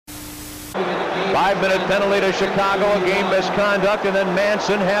5-minute penalty to Chicago, a game misconduct, and then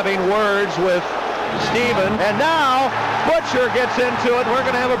Manson having words with Steven. And now Butcher gets into it. We're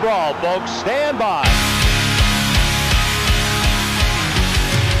going to have a brawl, folks. Stand by.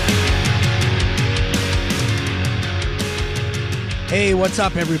 Hey, what's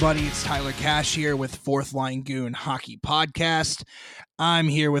up, everybody? It's Tyler Cash here with Fourth Line Goon Hockey Podcast. I'm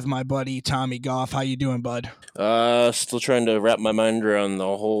here with my buddy Tommy Goff. How you doing, bud? Still trying to wrap my mind around the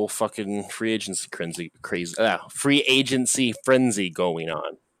whole fucking free agency frenzy going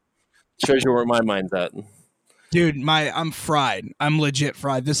on. Shows you where my mind's at. Dude, I'm fried. I'm legit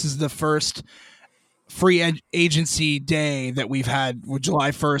fried. This is the first free agency day that we've had with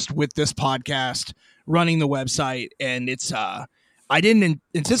July 1st with this podcast running the website, and it's I didn't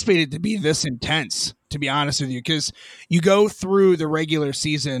anticipate it to be this intense, to be honest with you, because you go through the regular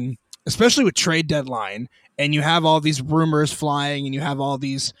season, especially with trade deadline, and you have all these rumors flying and you have all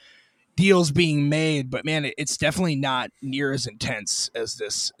these deals being made. But man, it's definitely not near as intense as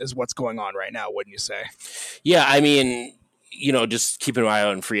what's going on right now, wouldn't you say? Yeah, I mean, just keeping an eye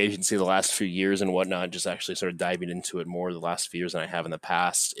out on free agency the last few years and whatnot, just actually sort of diving into it more the last few years than I have in the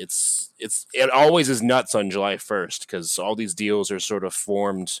past. It always is nuts on July 1st because all these deals are sort of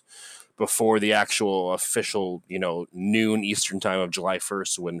formed before the actual official, noon Eastern time of July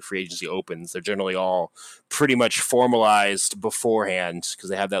 1st when free agency opens. They're generally all pretty much formalized beforehand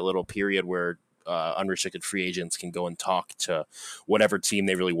because they have that little period where unrestricted free agents can go and talk to whatever team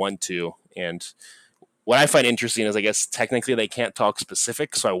they really want to. And what I find interesting is, I guess, technically they can't talk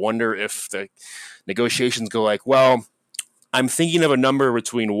specific. So I wonder if the negotiations go like, well, I'm thinking of a number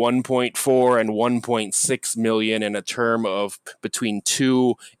between 1.4 and 1.6 million in a term of between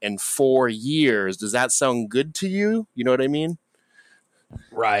 2 and 4 years. Does that sound good to you? You know what I mean?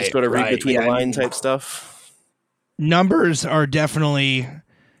 Right. Just sort of read between the line type stuff. Numbers are definitely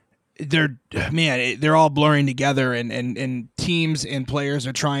they're all blurring together, and teams and players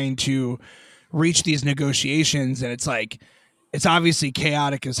are trying to reach these negotiations, and it's like it's obviously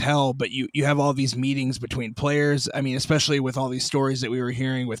chaotic as hell, but you have all these meetings between players. I mean, especially with all these stories that we were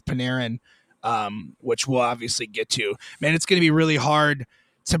hearing with Panarin, which we'll obviously get to. Man, it's going to be really hard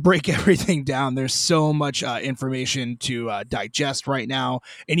to break everything down. There's so much information to digest right now,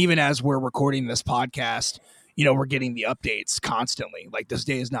 and even as we're recording this podcast, we're getting the updates constantly. Like, this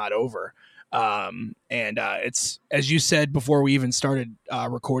day is not over. It's, as you said before we even started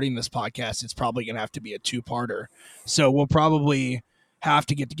recording this podcast, it's probably going to have to be a two-parter. So we'll probably have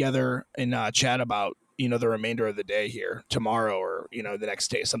to get together and chat about, the remainder of the day here tomorrow or, the next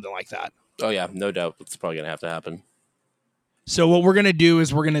day, something like that. Oh yeah, no doubt. It's probably going to have to happen. So what we're going to do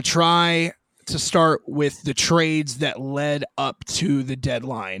is we're going to try to start with the trades that led up to the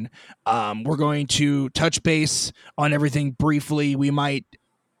deadline. We're going to touch base on everything briefly. We might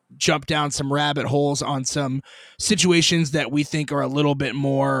jump down some rabbit holes on some situations that we think are a little bit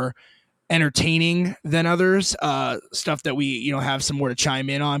more entertaining than others, stuff that we, have some more to chime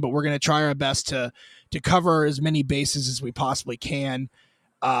in on, but we're going to try our best to cover as many bases as we possibly can,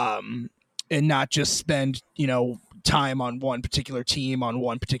 and not just spend, time on one particular team, on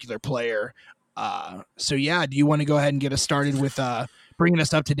one particular player. So yeah, do you want to go ahead and get us started with, bringing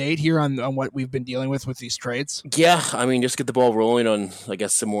us up to date here on what we've been dealing with these trades? Yeah, I mean, just get the ball rolling on, I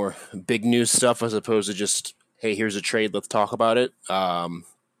guess, some more big news stuff as opposed to just, hey, here's a trade, let's talk about it.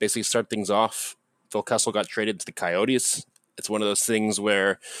 Basically start things off. Phil Kessel got traded to the Coyotes. It's one of those things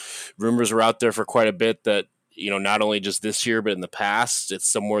where rumors were out there for quite a bit that, not only just this year, but in the past, it's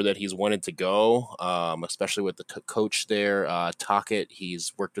somewhere that he's wanted to go, especially with the coach there, Tocchet.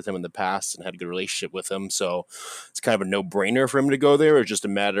 He's worked with him in the past and had a good relationship with him. So it's kind of a no-brainer for him to go there. It's just a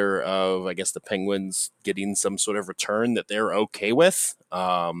matter of, I guess, the Penguins getting some sort of return that they're okay with.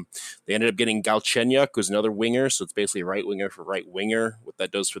 They ended up getting Galchenyuk, who's another winger. So it's basically right winger for right winger. What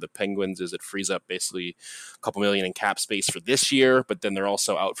that does for the Penguins is it frees up basically a couple million in cap space for this year, but then they're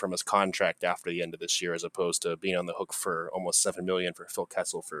also out from his contract after the end of this year, as opposed to being on the hook for almost $7 million for Phil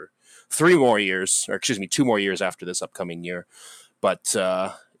Kessel for 2 more years after this upcoming year. But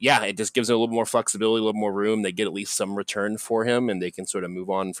it just gives it a little more flexibility, a little more room. They get at least some return for him, and they can sort of move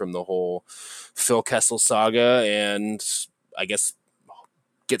on from the whole Phil Kessel saga and, I guess,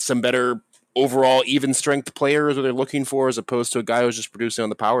 get some better overall even strength players that they're looking for, as opposed to a guy who's just producing on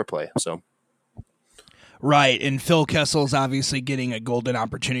the power play. So. Right, and Phil Kessel's obviously getting a golden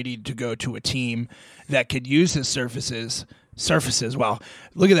opportunity to go to a team that could use his surfaces. Wow,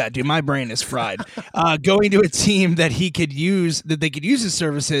 look at that, dude. My brain is fried. Going to a team that they could use his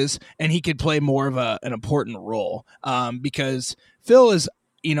services, and he could play more of an important role. Because Phil is,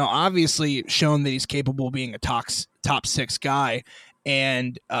 obviously shown that he's capable of being a top 6 guy,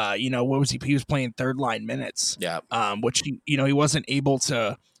 And what was he was playing third line minutes, Yeah. which he wasn't able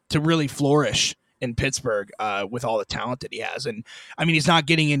to really flourish in Pittsburgh with all the talent that he has. And I mean, he's not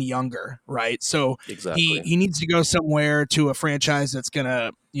getting any younger, right? So Exactly. he needs to go somewhere to a franchise that's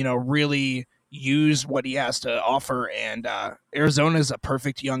gonna really use what he has to offer. And Arizona is a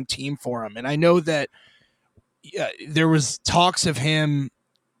perfect young team for him. And I know that there was talks of him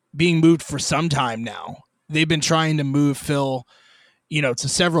being moved for some time now. They've been trying to move Phil to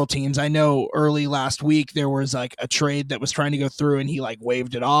several teams. I know early last week there was like a trade that was trying to go through and he like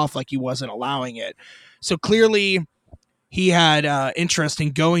waved it off, like he wasn't allowing it. So clearly he had interest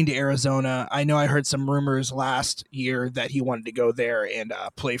in going to Arizona. I know I heard some rumors last year that he wanted to go there and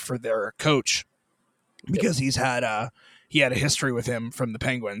play for their coach because he had a history with him from the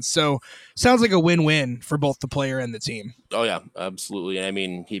Penguins. So sounds like a win-win for both the player and the team. Oh yeah, absolutely. I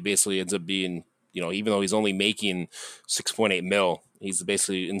mean, he basically ends up being, even though he's only making $6.8 million, he's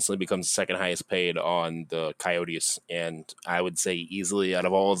basically instantly becomes the second highest paid on the Coyotes. And I would say easily out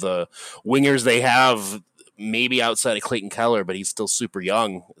of all the wingers they have, maybe outside of Clayton Keller, but he's still super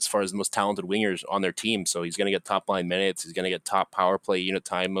young as far as the most talented wingers on their team. So he's going to get top line minutes. He's going to get top power play unit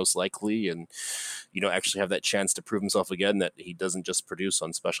time most likely. And, actually have that chance to prove himself again that he doesn't just produce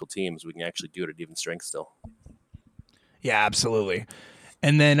on special teams. We can actually do it at even strength still. Yeah, absolutely.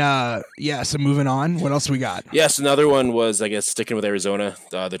 And then, so moving on, what else we got? Yes, another one was, I guess, sticking with Arizona,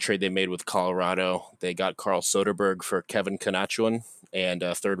 the trade they made with Colorado. They got Carl Soderberg for Kevin Konachuen and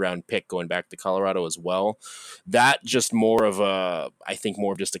a third-round pick going back to Colorado as well. That just more of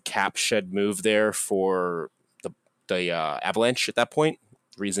just a cap shed move there for the Avalanche at that point.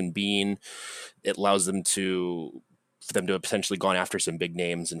 Reason being, it allows them to have potentially gone after some big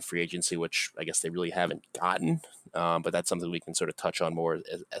names in free agency, which I guess they really haven't gotten. But that's something we can sort of touch on more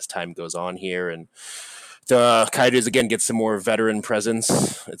as time goes on here. And the Coyotes, again, get some more veteran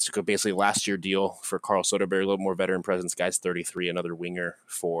presence. It's basically a last year deal for Carl Soderberg, a little more veteran presence. Guy's 33, another winger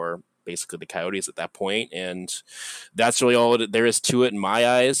for basically the Coyotes at that point. And that's really all there is to it in my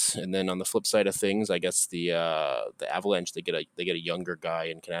eyes. And then on the flip side of things, I guess the Avalanche, they get a younger guy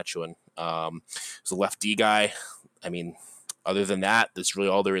in Konachuen. He's a lefty guy. I mean, other than that, that's really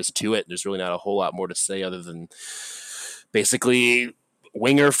all there is to it. There's really not a whole lot more to say other than basically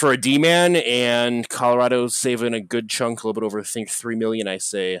winger for a D-man, and Colorado's saving a good chunk, a little bit over, I think, $3 million, I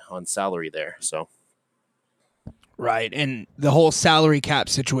say, on salary there. So, right, and the whole salary cap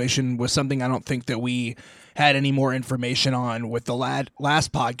situation was something I don't think that we had any more information on with the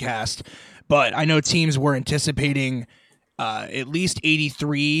last podcast, but I know teams were anticipating at least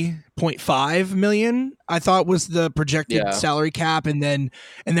 $83.5 million, I thought was the projected salary cap. And then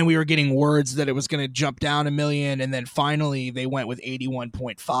we were getting words that it was going to jump down $1 million. And then finally they went with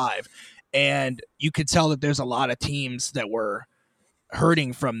 81.5. And you could tell that there's a lot of teams that were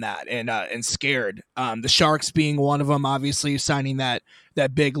hurting from that and scared. The Sharks being one of them, obviously signing that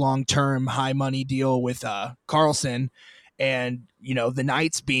big long-term high money deal with Karlsson, and, the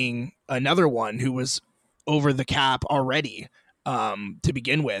Knights being another one who was over the cap already to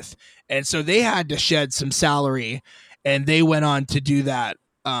begin with. And so they had to shed some salary, and they went on to do that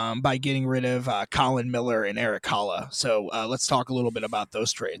by getting rid of Colin Miller and Eric Haula. So let's talk a little bit about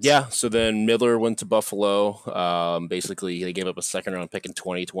those trades. Yeah, so then Miller went to Buffalo. Basically, they gave up a second-round pick in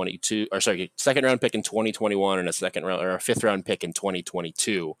 2022. Second-round pick in 2021 and a fifth-round pick in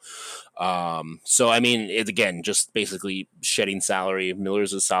 2022. So, I mean, it's, again, just basically shedding salary.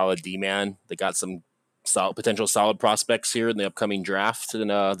 Miller's a solid D-man. They got some potential solid prospects here in the upcoming draft in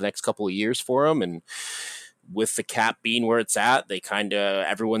the next couple of years for them. And with the cap being where it's at,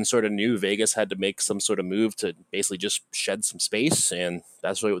 everyone sort of knew Vegas had to make some sort of move to basically just shed some space. And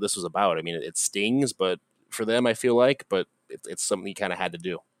that's really what this was about. I mean, it stings, but for them, I feel like, but it's something you kind of had to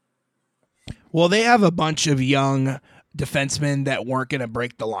do. Well, they have a bunch of young defensemen that weren't going to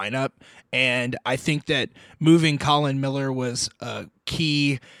break the lineup. And I think that moving Colin Miller was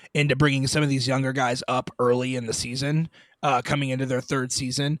key into bringing some of these younger guys up early in the season, coming into their third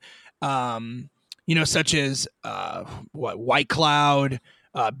season. Such as White Cloud,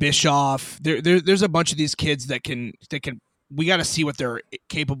 Bischoff. There's a bunch of these kids that can. We got to see what they're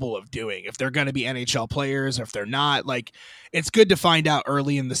capable of doing. If they're going to be NHL players, or if they're not. Like, it's good to find out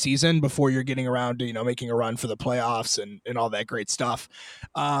early in the season before you're getting around to making a run for the playoffs and all that great stuff.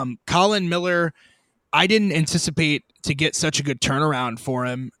 Colin Miller, I didn't anticipate to get such a good turnaround for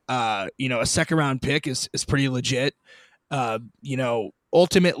him. A second round pick is pretty legit.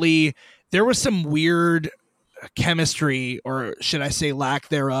 Ultimately, there was some weird chemistry, or should I say lack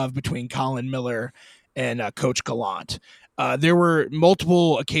thereof, between Colin Miller and Coach Gallant. There were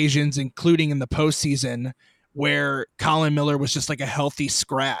multiple occasions, including in the postseason, where Colin Miller was just like a healthy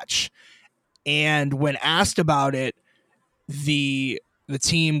scratch. And when asked about it, the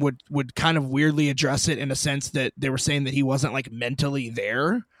team would kind of weirdly address it in a sense that they were saying that he wasn't like mentally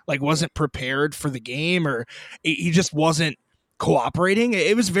there, like wasn't prepared for the game, or he just wasn't cooperating.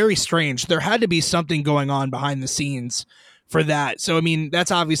 It was very strange. There had to be something going on behind the scenes for that. So, I mean,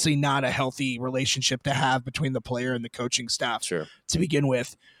 that's obviously not a healthy relationship to have between the player and the coaching staff Sure. to begin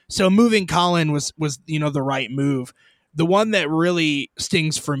with. So moving Colin was, the right move. The one that really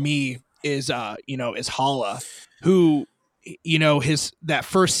stings for me is Haula, who, that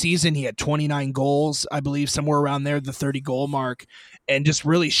first season, he had 29 goals, I believe, somewhere around there, the 30 goal mark, and just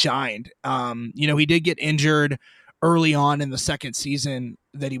really shined. He did get injured early on in the second season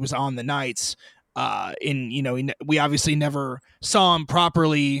that he was on the Knights. We obviously never saw him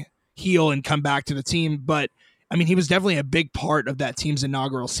properly heal and come back to the team, but I mean, he was definitely a big part of that team's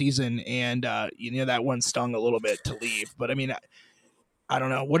inaugural season, and that one stung a little bit to leave. But I mean, I don't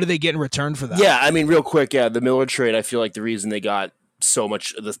know. What did they get in return for that? Yeah, I mean, real quick, the Miller trade, I feel like the reason they got so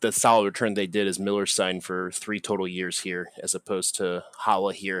much, the solid return they did is Miller signed for 3 total years here as opposed to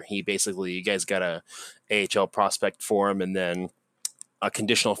Haula here. He basically, you guys got a AHL prospect for him and then a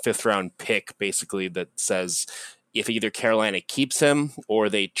conditional 5th-round pick basically that says if either Carolina keeps him or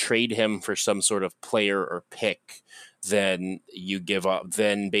they trade him for some sort of player or pick, then you give up.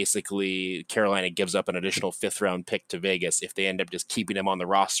 Then basically Carolina gives up an additional 5th-round pick to Vegas. If they end up just keeping him on the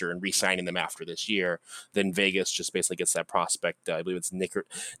roster and re-signing them after this year, then Vegas just basically gets that prospect. I believe it's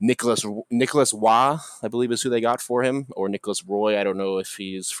Nicholas Waugh, I believe is who they got for him, or Nicholas Roy. I don't know if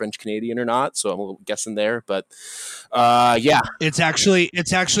he's French Canadian or not, so I'm guessing there. But yeah, it's actually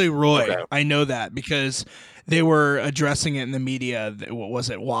Roy. Okay. I know that because they were addressing it in the media. What was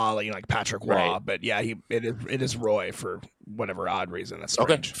it? Waugh, like Patrick Waugh. Right. But yeah, it is Roy for whatever odd reason. That's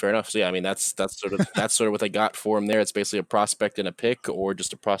strange. Okay, fair enough. So yeah, I mean that's sort of what they got for him there. It's basically a prospect and a pick, or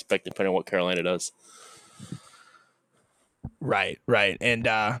just a prospect depending on what Carolina does. Right. And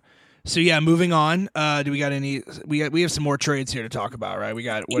so yeah, moving on. Do we got any? We have some more trades here to talk about, right? We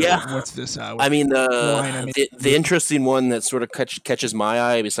got what's this? I mean, the interesting one that sort of catches my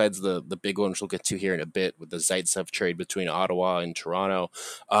eye, besides the big one, which we'll get to here in a bit, with the Zaitsev trade between Ottawa and Toronto,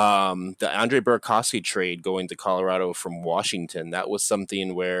 the Andre Burakovsky trade going to Colorado from Washington. That was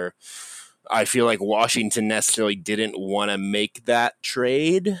something where I feel like Washington necessarily didn't want to make that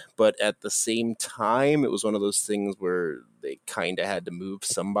trade, but at the same time, it was one of those things where they kind of had to move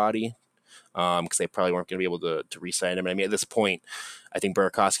somebody because they probably weren't going to be able to re-sign him. I mean, at this point, I think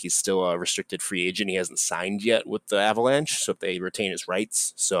Burakovsky's still a restricted free agent. He hasn't signed yet with the Avalanche, so if they retain his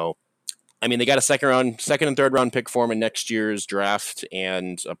rights. So, I mean, they got a second and third round pick for him in next year's draft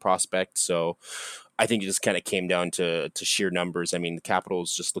and a prospect. So I think it just kind of came down to sheer numbers. I mean, the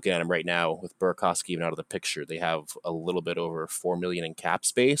Capitals, just looking at him right now with Burakovsky even out of the picture, they have a little bit over $4 million in cap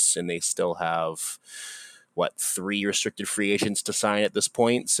space, and they still have 3 restricted free agents to sign at this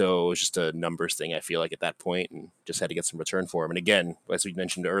point. So it was just a numbers thing, I feel like, at that point, and just had to get some return for him. And again, as we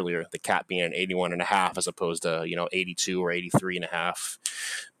mentioned earlier, the cap being an 81.5 as opposed to 82 or 83.5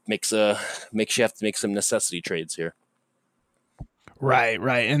 makes you have to make some necessity trades here. Right.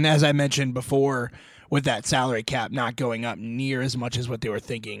 And as I mentioned before, with that salary cap not going up near as much as what they were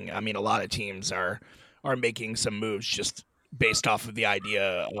thinking, I mean, a lot of teams are making some moves just based off of the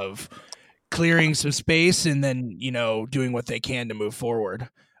idea of clearing some space and then, doing what they can to move forward.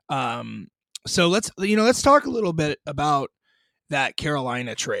 So let's talk a little bit about that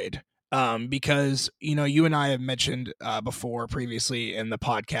Carolina trade. Because, you and I have mentioned before previously in the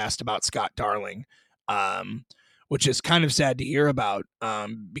podcast about Scott Darling, which is kind of sad to hear about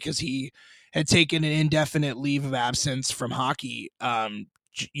because he had taken an indefinite leave of absence from hockey,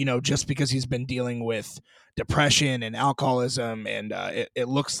 just because he's been dealing with depression and alcoholism. And it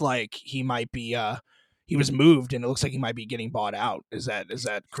looks like he might be he was moved, and it looks like he might be getting bought out. Is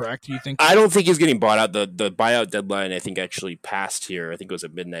that correct? Do you think? I don't think he's getting bought out. The buyout deadline, I think, actually passed here. I think it was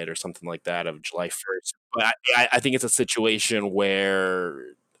at midnight or something like that of July 1st. But I think it's a situation where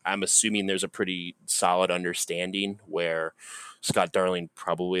I'm assuming there's a pretty solid understanding where Scott Darling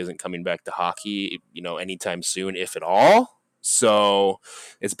probably isn't coming back to hockey, anytime soon, if at all. So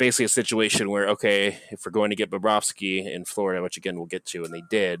it's basically a situation where, okay, if we're going to get Bobrovsky in Florida, which again we'll get to, and they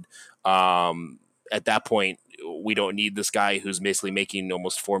did, at that point, we don't need this guy who's basically making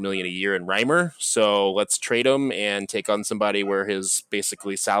almost $4 million a year in Reimer. So let's trade him and take on somebody where his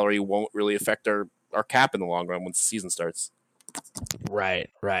basically salary won't really affect our cap in the long run once the season starts. Right.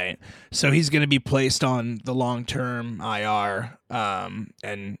 So he's going to be placed on the long-term IR, and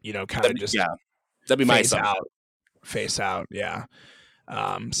kind of just that'd be my face out. Yeah.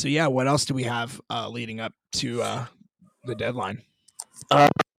 So yeah, what else do we have leading up to the deadline?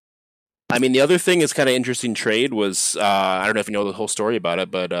 I mean, the other thing is kind of interesting trade was I don't know if you know the whole story about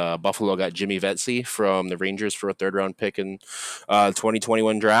it, but Buffalo got Jimmy Vetzi from the Rangers for a third round pick in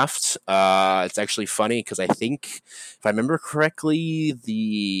 2021 draft. It's actually funny because I think, if I remember correctly,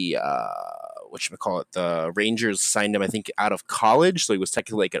 the whatchamacallit, the Rangers signed him, I think, out of college, so he was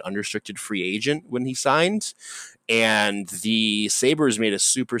technically like an unrestricted free agent when he signed. And the Sabres made a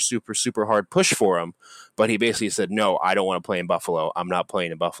super, super, super hard push for him. But he basically said, no, I don't want to play in Buffalo. I'm not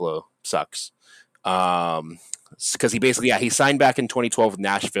playing in Buffalo. Sucks. Because he basically, he signed back in 2012 with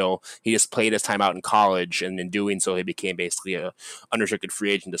Nashville. He just played his time out in college. And in doing so, he became basically a unrestricted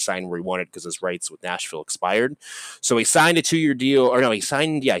free agent to sign where he wanted because his rights with Nashville expired. So he signed a 2-year deal. Or no, he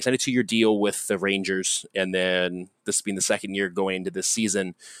signed a 2-year deal with the Rangers. And then this being the second year going into this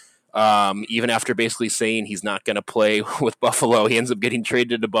season. Even after basically saying he's not going to play with Buffalo, he ends up getting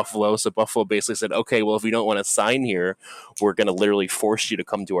traded to Buffalo. So Buffalo basically said, okay, well, if you don't want to sign here, we're going to literally force you to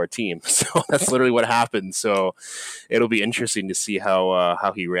come to our team. So that's literally what happened. So it'll be interesting to see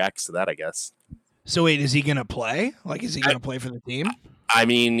how he reacts to that, I guess. So wait, is he going to play? Like, is he going to play for the team? I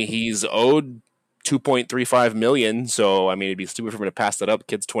mean, he's owed $2.35 million. So, I mean, it'd be stupid for him to pass that up.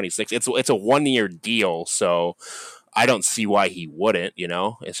 Kid's 26. It's a 1-year deal. So I don't see why he wouldn't,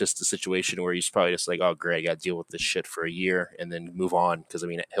 It's just a situation where he's probably just like, oh, great, I got to deal with this shit for a year and then move on. Because, I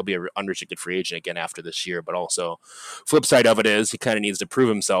mean, he'll be an unrestricted free agent again after this year. But also, flip side of it is he kind of needs to prove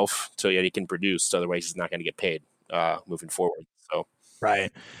himself so that he can produce. Otherwise, he's not going to get paid moving forward. So.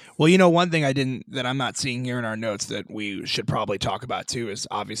 Right. Well, one thing that I'm not seeing here in our notes that we should probably talk about too is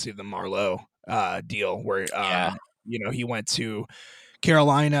obviously the Marleau deal where, he went to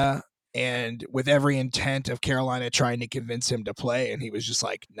Carolina and with every intent of Carolina trying to convince him to play. And he was just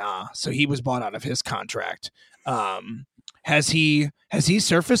like, nah. So he was bought out of his contract. Has he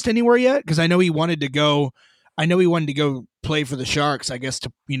surfaced anywhere yet? Because I know he wanted to go play for the Sharks, I guess,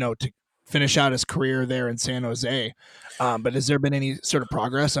 to finish out his career there in San Jose. But has there been any sort of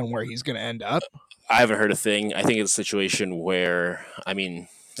progress on where he's going to end up? I haven't heard a thing. I think it's a situation where,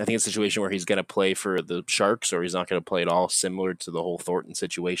 he's going to play for the Sharks or he's not going to play at all, similar to the whole Thornton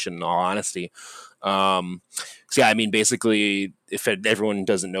situation, in all honesty. Basically, if everyone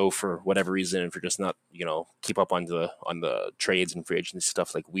doesn't know for whatever reason, if you're just not, keep up on the trades and free agency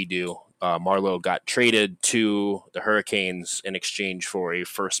stuff like we do, Marleau got traded to the Hurricanes in exchange for a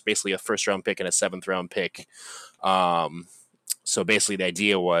first round pick and a 7th round pick. So basically the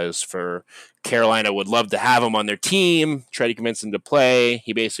idea was for Carolina would love to have him on their team, try to convince him to play.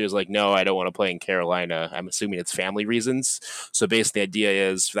 He basically was like, no, I don't want to play in Carolina. I'm assuming it's family reasons. So basically the idea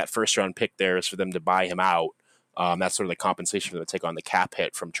is for that 1st round pick there is for them to buy him out. That's sort of the compensation for them to take on the cap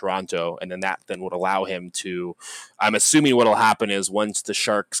hit from Toronto. And then that would allow him to, I'm assuming what'll happen is once the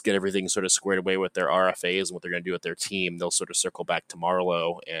Sharks get everything sort of squared away with their RFAs and what they're going to do with their team, they'll sort of circle back to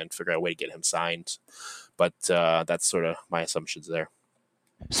Marleau and figure out a way to get him signed. But that's sort of my assumptions there.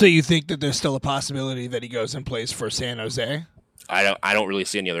 So you think that there's still a possibility that he goes and plays for San Jose? I don't really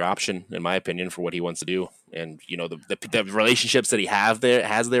see any other option, in my opinion, for what he wants to do. And the relationships that he has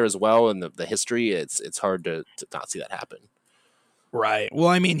there as well, and the history, it's hard to not see that happen. Right. Well,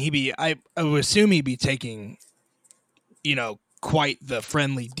 I mean, I would assume he'd be taking, quite the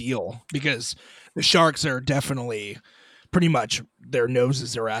friendly deal because the Sharks are definitely pretty much their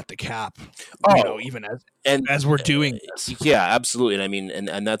noses are at the cap. Even as we're doing this. Yeah, absolutely. And I mean,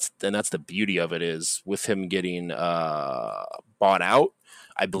 and that's the beauty of it is with him getting bought out,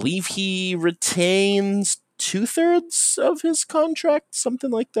 I believe he retains 2/3 of his contract,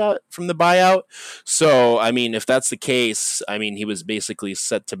 something like that, from the buyout. So, I mean, if that's the case, I mean, he was basically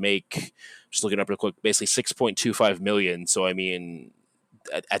set to make, just looking up real quick, basically $6.25 million. So, I mean,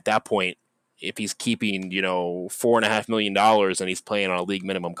 at that point, if he's keeping, $4.5 million and he's playing on a league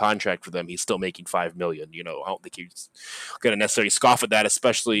minimum contract for them, he's still making $5 million. I don't think he's going to necessarily scoff at that,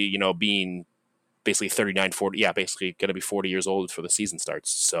 especially, being basically 39, 40. Yeah, basically going to be 40 years old before the season starts.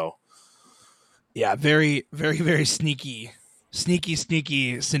 So, yeah, very, very, very sneaky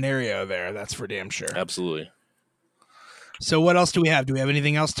scenario there. That's for damn sure. Absolutely. So what else do we have? Do we have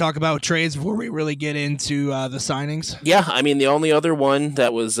anything else to talk about trades before we really get into the signings? Yeah, I mean, the only other one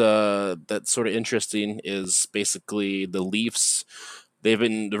that was that's sort of interesting is basically the Leafs. The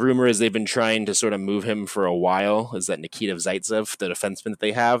rumor is they've been trying to sort of move him for a while. Is that Nikita Zaitsev, the defenseman that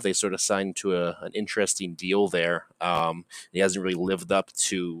they have? They sort of signed to an interesting deal there. He hasn't really lived up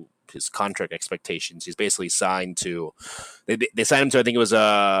to his contract expectations. He's basically signed to, they signed him to, I think it was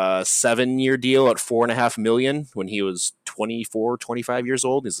a 7-year deal at $4.5 million when he was 24, 25 years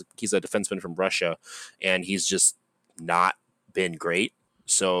old. He's a defenseman from Russia, and he's just not been great.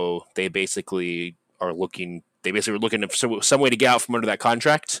 So they basically are looking. They basically were looking for some way to get out from under that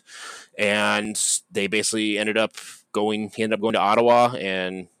contract, and they basically ended up going. He ended up going to Ottawa,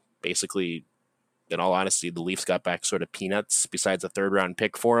 and basically, in all honesty, the Leafs got back sort of peanuts besides a third-round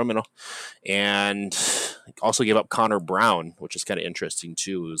pick for him, and also gave up Connor Brown, which is kind of interesting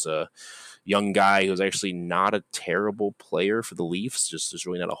too. Who's a young guy who's actually not a terrible player for the Leafs. Just there's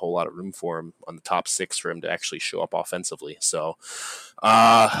really not a whole lot of room for him on the top six for him to actually show up offensively. So,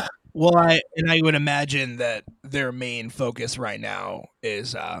 well, I would imagine that their main focus right now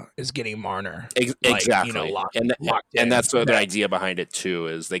is getting Marner. Exactly, locked in. And that's the idea behind it too.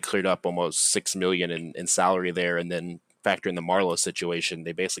 Is they cleared up almost $6 million in salary there, and then factor in the Marleau situation,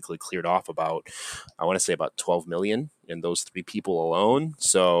 they basically cleared off about 12 million in those three people alone.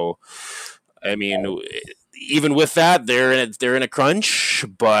 So, I mean, even with that, they're in a crunch,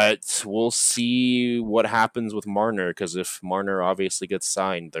 but we'll see what happens with Marner, because if Marner obviously gets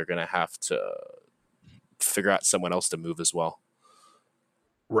signed, they're going to have to figure out someone else to move as well.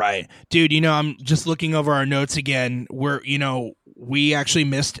 Right. Dude, I'm just looking over our notes again. We actually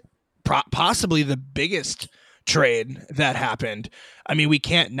missed possibly the biggest trade that happened. I mean, we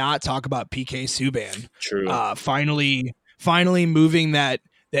can't not talk about PK Subban. True. Finally moving that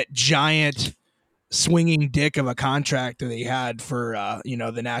giant swinging dick of a contract that he had for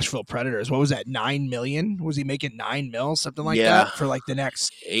the Nashville Predators. What was that, $9 million? Was he making $9 million, something like that, for like the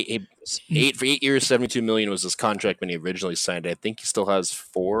next 8 years, $72 million was his contract when he originally signed it. I think he still has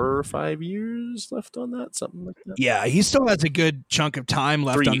 4 or 5 years left on that, something like that. Yeah, he still has a good chunk of time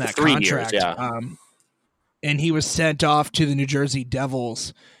left on that contract. 3 years, yeah. And he was sent off to the New Jersey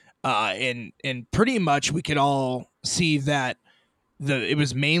Devils, and pretty much we could all see that it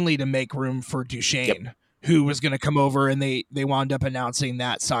was mainly to make room for Duchesne, who was going to come over, and they wound up announcing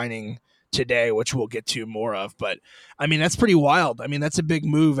that signing today, which we'll get to more of. But I mean, that's pretty wild. I mean, that's a big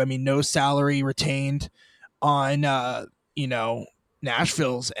move. I mean, no salary retained on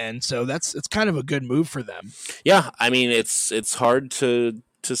Nashville's end, so it's kind of a good move for them. Yeah, I mean, it's hard to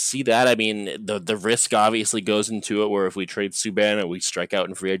see that. I mean, the risk obviously goes into it, where if we trade Subban and we strike out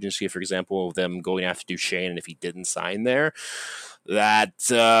in free agency, for example, of them going after Duchesne, and if he didn't sign there, that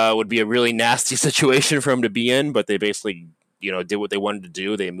would be a really nasty situation for him to be in. But they basically, did what they wanted to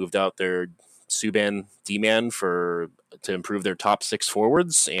do. They moved out their Subban D-man to improve their top six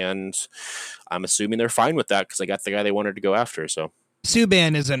forwards, and I'm assuming they're fine with that because they got the guy they wanted to go after. So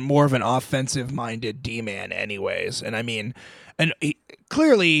Subban isn't more of an offensive-minded D-man anyways, and I mean, and he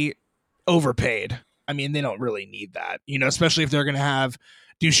clearly overpaid. I mean, they don't really need that, especially if they're going to have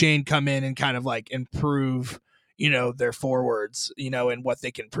Duchesne come in and kind of like improve, their forwards, and what they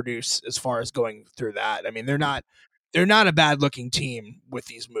can produce as far as going through that. I mean, they're not a bad-looking team with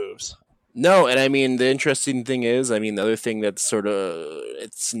these moves. No, and I mean, the interesting thing is, the other thing that's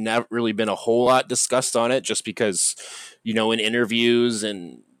it's not really been a whole lot discussed on it, just because, in interviews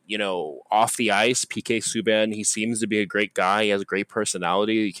and, off the ice, PK Subban, he seems to be a great guy. He has a great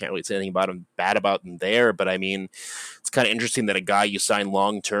personality. You can't really say anything bad about him there, but I mean, it's kind of interesting that a guy you sign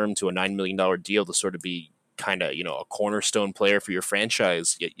long-term to a $9 million deal to sort of be kind of, a cornerstone player for your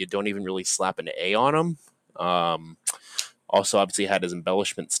franchise, you don't even really slap an A on him. Also, obviously, had his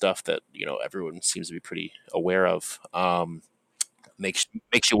embellishment stuff that everyone seems to be pretty aware of. Makes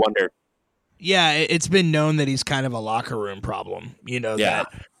you wonder. Yeah, it's been known that he's kind of a locker room problem. Yeah.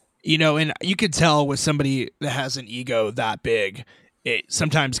 And you could tell with somebody that has an ego that big, it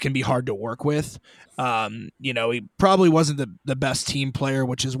sometimes can be hard to work with. He probably wasn't the best team player,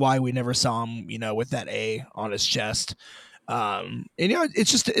 which is why we never saw him, with that A on his chest.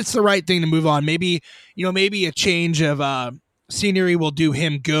 It's the right thing to move on. Maybe a change of scenery will do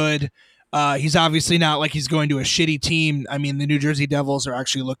him good. He's obviously not like he's going to a shitty team. I mean, the New Jersey Devils are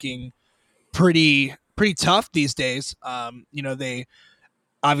actually looking pretty tough these days. They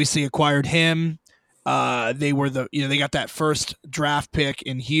obviously acquired him. They got that first draft pick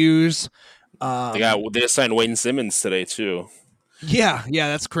in Hughes. They signed Wayne Simmons today too. Yeah,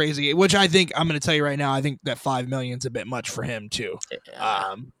 that's crazy. Which I think, I'm going to tell you right now, I think that $5 million is a bit much for him too.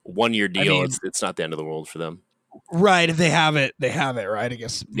 1 year deal. It's not the end of the world for them. Right. If they have it, they have it, right? I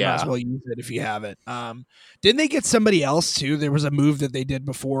guess you might as well use it if you have it. Didn't they get somebody else too? There was a move that they did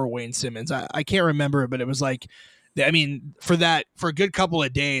before Wayne Simmons. I can't remember, but it was like, for a good couple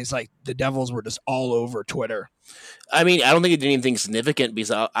of days, like the Devils were just all over Twitter. I mean, I don't think it did anything significant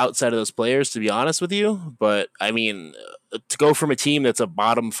outside of those players, to be honest with you. But I mean, to go from a team that's a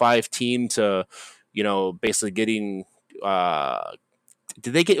bottom 5 team to, basically getting,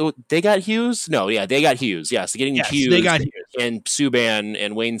 they got Hughes? No, yeah, they got Hughes. Yes, getting Hughes. They got Hughes. And Subban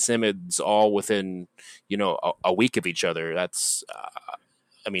and Wayne Simmons all within, a week of each other. That's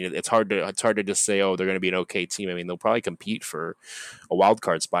I mean, it's hard to just say, oh, they're going to be an okay team. I mean, they'll probably compete for a wild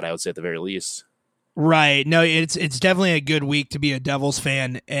card spot, I would say, at the very least. Right. No, it's definitely a good week to be a Devils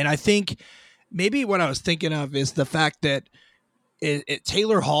fan. And I think maybe what I was thinking of is the fact that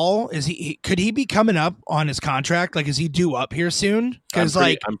Taylor Hall, could he be coming up on his contract? Like, is he due up here soon? Because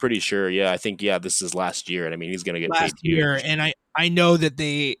I'm pretty sure. Yeah, I think this is last year, and I mean he's going to get last paid year. And I know that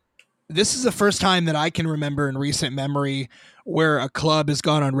this is the first time that I can remember in recent memory where a club has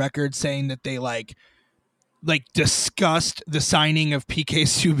gone on record saying that they like discussed the signing of PK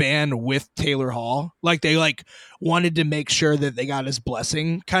Subban with Taylor Hall. Like they wanted to make sure that they got his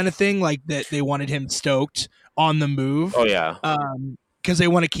blessing kind of thing. Like that they wanted him stoked on the move. Oh yeah. Cause they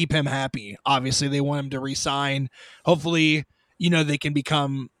want to keep him happy. Obviously they want him to resign. Hopefully, they can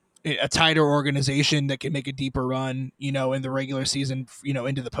become a tighter organization that can make a deeper run, in the regular season,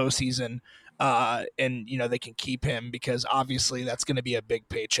 into the postseason. And they can keep him because obviously that's going to be a big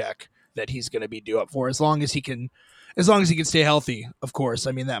paycheck that he's going to be due up for as long as he can stay healthy, of course.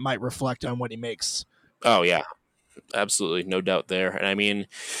 I mean, that might reflect on what he makes. Oh yeah, absolutely. No doubt there. And I mean,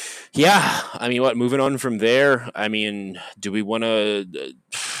 moving on from there, I mean, do we want to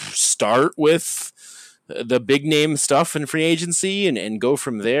start with the big name stuff in free agency and go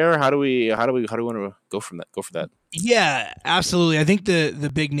from there? How do we want to go from that? Go for that. Yeah, absolutely. I think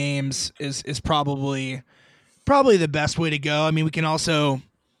the big names is probably the best way to go. I mean, we can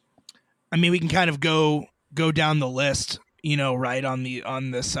kind of go down the list, right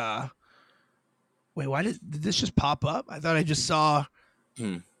on this. Wait, why did this just pop up? I thought I just saw.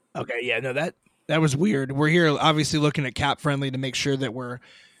 Okay, yeah, no, that was weird. We're here obviously looking at Cap Friendly to make sure that we're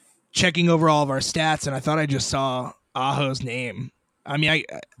checking over all of our stats, and I thought I just saw Aho's name. I mean,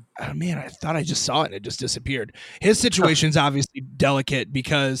 I thought I just saw it and it just disappeared. His situation's obviously delicate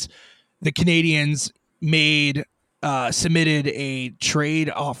because the Canadians submitted a trade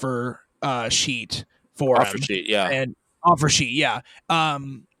offer sheet for offer him. Sheet, yeah. And offer sheet, yeah.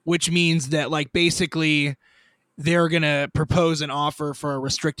 Which means that like basically they're gonna propose an offer for a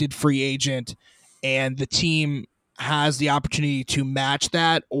restricted free agent, and the team has the opportunity to match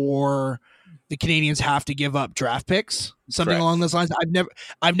that, or the Canadians have to give up draft picks, something Correct. along those lines.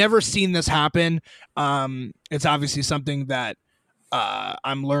 I've never seen this happen. It's obviously something that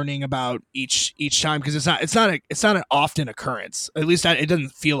I'm learning about each time because it's not an often occurrence. At least it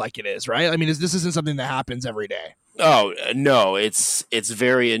doesn't feel like it is, right? I mean, this isn't something that happens every day. Oh no, it's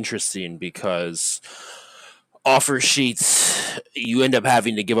very interesting because offer sheets, you end up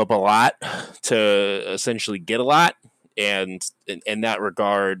having to give up a lot to essentially get a lot. And in that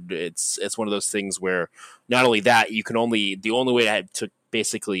regard, it's one of those things where not only that, the only way to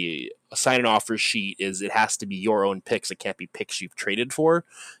basically sign an offer sheet is it has to be your own picks. It can't be picks you've traded for.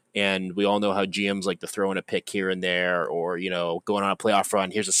 And we all know how GMs like to throw in a pick here and there, or, going on a playoff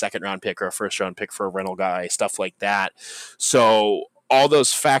run, here's a second round pick or a first round pick for a rental guy, stuff like that. So all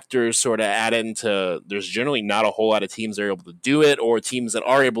those factors sort of add into, there's generally not a whole lot of teams that are able to do it, or teams that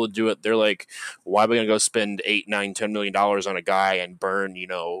are able to do it, they're like, why are we going to go spend $8, $9, $10 million on a guy and burn,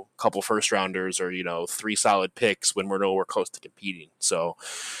 a couple first rounders or, 3 solid picks when we're nowhere close to competing. So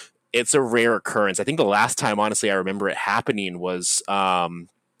it's a rare occurrence. I think the last time, honestly, I remember it happening was, I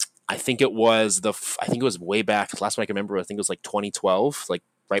think it was way back. Last one I can remember, I think it was like 2012, like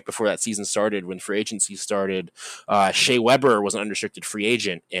right before that season started, when free agency started. Shea Weber was an unrestricted free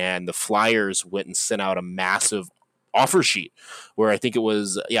agent, and the Flyers went and sent out a massive offer sheet where I think it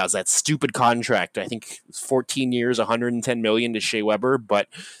was that stupid contract. I think 14 years, $110 million to Shea Weber, but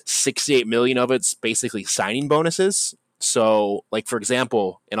 $68 million of it's basically signing bonuses. So, like, for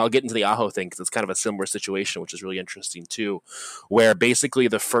example, and I'll get into the Aho thing because it's kind of a similar situation, which is really interesting too, where basically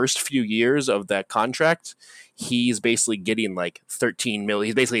the first few years of that contract, he's basically getting like $13 million.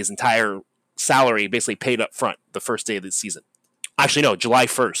 He's basically his entire salary basically paid up front the first day of the season. Actually, no, July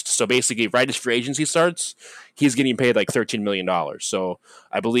 1st. So basically, right as free agency starts, he's getting paid like $13 million. So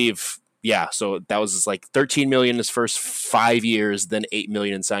I believe, so that was like $13 million his first 5 years, then $8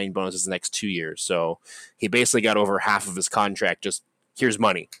 million in signing bonuses the next 2 years. So he basically got over half of his contract. Just here's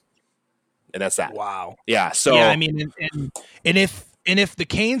money, and that's that. Wow. Yeah. So I mean, and if the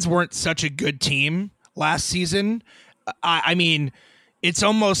Canes weren't such a good team last season, I mean, it's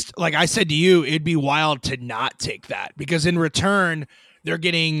almost like I said to you, it'd be wild to not take that, because in return they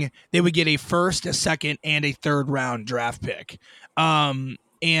would get a first, a second, and a third round draft pick.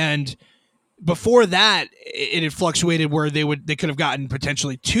 And before that, it had fluctuated where they could have gotten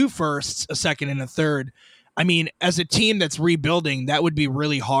potentially 2 firsts, a second, and a third. I mean, as a team that's rebuilding, that would be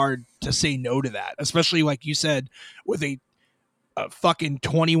really hard to say no to that, especially like you said, with a a fucking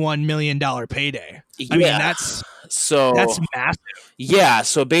 $21 million payday. I Yeah. mean, that's massive. Yeah,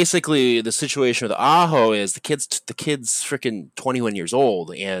 so basically the situation with Aho is the kid's freaking 21 years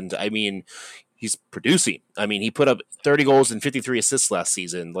old, and I mean, he's producing. I mean, he put up 30 goals and 53 assists last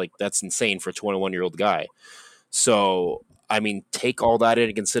season. Like, that's insane for a 21-year-old guy. So, I mean, take all that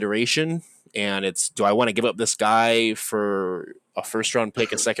into consideration, and it's, do I want to give up this guy for a first-round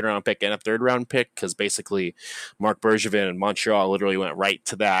pick, a second-round pick, and a third-round pick? Because basically Marc Bergevin and Montreal literally went right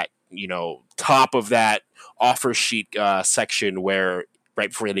to that, top of that offer sheet section where right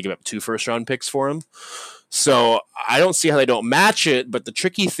before he had to give up 2 first-round picks for him. So I don't see how they don't match it, but the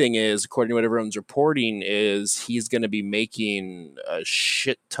tricky thing is, according to what everyone's reporting, is he's going to be making a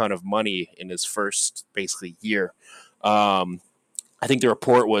shit ton of money in his first, basically, year. I think the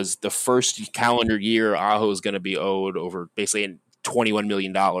report was the first calendar year Aho is going to be owed over basically $21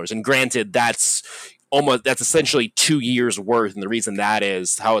 million. And granted, that's essentially 2 years worth. And the reason that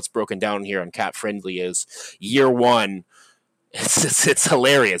is, how it's broken down here on Cap Friendly, is year one, it's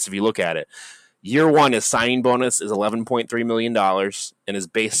hilarious if you look at it. Year one, his signing bonus is $11.3 million, and his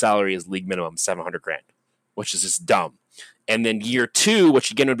base salary is league minimum $700,000, which is just dumb. And then year two, which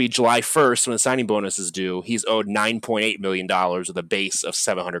again would be July 1st when the signing bonus is due, he's owed $9.8 million with a base of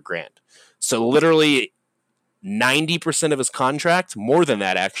 $700,000. So literally 90% of his contract, more than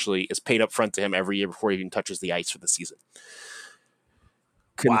that actually, is paid up front to him every year before he even touches the ice for the season.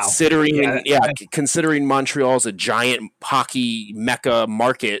 Considering Montreal's a giant hockey mecca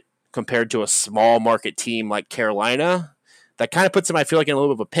market compared to a small market team like Carolina, that kind of puts him, I feel like, in a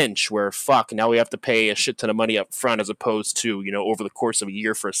little bit of a pinch where, now we have to pay a shit ton of money up front as opposed to, over the course of a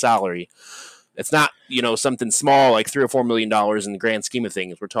year for a salary. It's not, something small like $3 or $4 million in the grand scheme of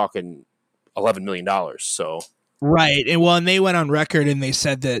things. We're talking $11 million. So. Right. And they went on record and they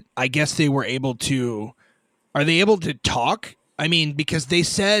said that, I guess they were able to, are they able to talk? I mean, because they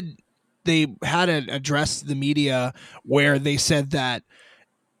said they had an address to the media where they said that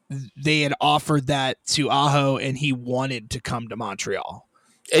they had offered that to Aho and he wanted to come to Montreal.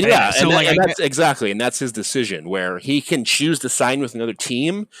 And that's his decision, where he can choose to sign with another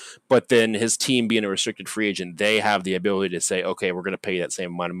team, but then his team being a restricted free agent, they have the ability to say, okay, we're going to pay that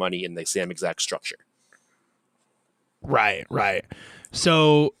same amount of money in the same exact structure. Right.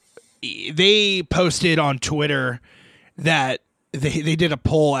 So they posted on Twitter that they did a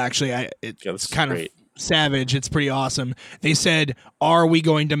poll. Actually, it's kind of savage. It's pretty awesome. They said, "Are we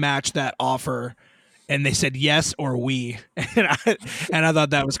going to match that offer?" And they said yes or we. And I thought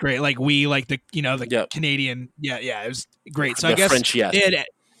that was great. Like we, like the Canadian. Yeah, it was great. So I guess French, yes.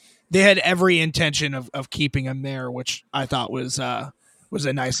 They had every intention of keeping him there, which I thought was a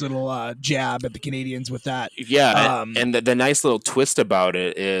nice little jab at the Canadians with that. Yeah, and the nice little twist about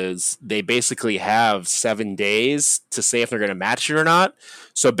it is they basically have 7 days to say if they're going to match it or not.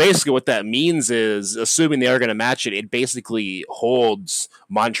 So basically what that means is, assuming they are going to match it, it basically holds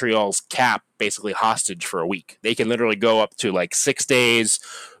Montreal's cap basically hostage for a week. They can literally go up to like 6 days,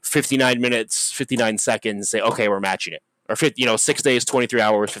 59 minutes, 59 seconds, say, okay, we're matching it. Or 6 days, 23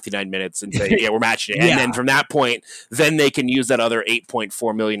 hours, 59 minutes, and say, yeah, we're matching it. And then from that point, then they can use that other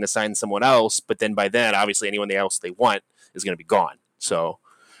 $8.4 million to sign someone else. But then by then, obviously, anyone else they want is going to be gone. So,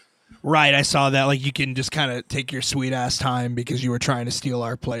 right, I saw that. Like, you can just kind of take your sweet ass time because you were trying to steal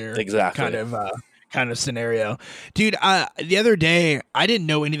our player. Exactly. Kind of scenario, dude. The other day, I didn't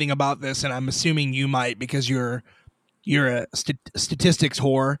know anything about this, and I'm assuming you might because you're a statistics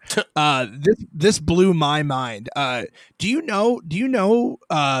whore. This blew my mind. Do you know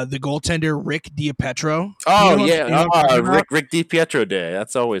the goaltender Rick DiPietro? Oh, Rick DiPietro Day.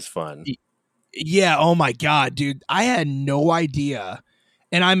 That's always fun. Yeah. Oh my God, dude. I had no idea.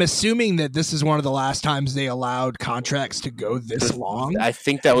 And I'm assuming that this is one of the last times they allowed contracts to go this long. I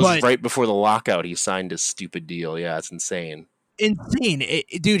think that was right before the lockout. He signed his stupid deal. Yeah, it's insane.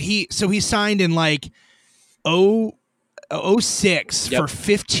 Dude. He signed in like 06 for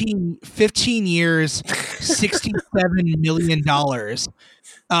 15 years, $67 million,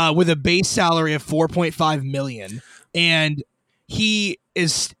 with a base salary of $4.5 million. And he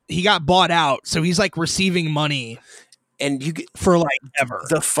got bought out. So he's like receiving money for like ever.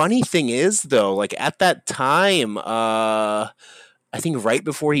 The funny thing is though, like at that time, I think right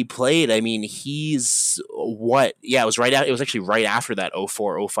before he played, I mean, he's what? Yeah, it was actually right after that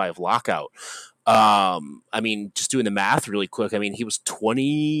 04-05 lockout. I mean, just doing the math really quick. I mean, he was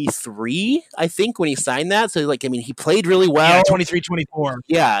 23, I think, when he signed that. So, like, I mean, he played really well. Yeah, 23, 24.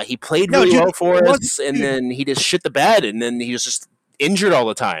 Yeah, he played really well for us, and then he just shit the bed, and then he was just injured all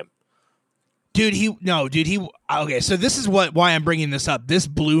the time. Dude, okay, so this is why I'm bringing this up. This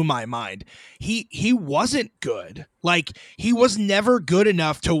blew my mind. He wasn't good. Like, he was never good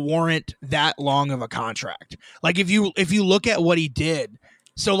enough to warrant that long of a contract. Like, if you look at what he did,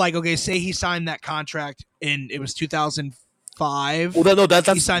 so like, okay, say he signed that contract it was 2005. Well, no, that's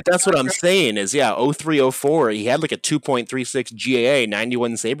what I'm saying is, yeah, 0304, he had like a 2.36 GAA,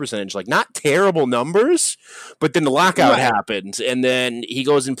 91 save percentage, like not terrible numbers, but then the lockout happened, and then he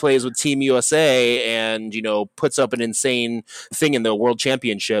goes and plays with Team USA and, puts up an insane thing in the World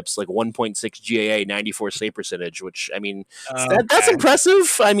Championships, like 1.6 GAA, 94 save percentage, which, I mean, that's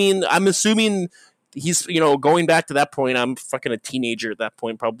impressive. I mean, I'm assuming he's, going back to that point, I'm fucking a teenager at that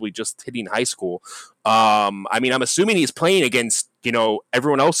point, probably just hitting high school. I mean, I'm assuming he's playing against,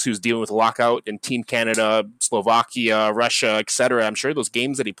 everyone else who's dealing with a lockout in Team Canada, Slovakia, Russia, etc. I'm sure those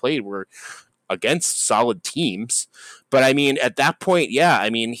games that he played were against solid teams. But I mean, at that point, yeah, I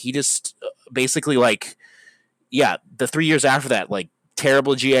mean, he just basically the 3 years after that, like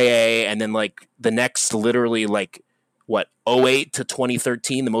terrible GAA, and then like the next literally like, 08 to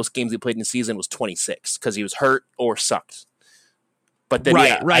 2013, the most games he played in the season was 26 because he was hurt or sucked. But then,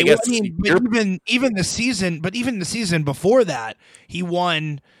 right. I guess even the season before that, he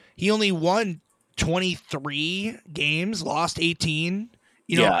only won 23 games, lost 18.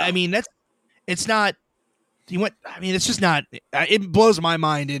 I mean, it's just not, it blows my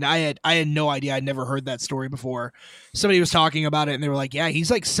mind. And I had no idea. I'd never heard that story before. Somebody was talking about it and they were like, yeah,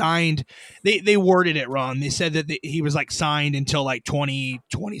 he's like signed. They worded it wrong. They said that he was like signed until like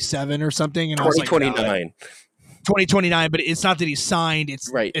 2027 or something. And 2029. I was like, 2029, but it's not that he's signed. It's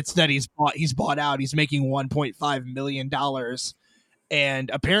that he's bought out. He's making $1.5 million.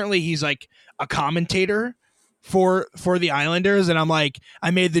 And apparently he's like a commentator for the Islanders. And I'm like, I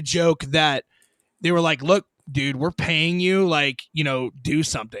made the joke that they were like, look, dude, we're paying you, like, do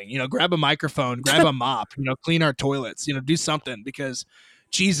something, grab a microphone, grab a mop, clean our toilets, do something, because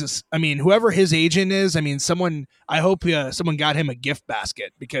Jesus, I mean, whoever his agent is, I mean, I hope someone got him a gift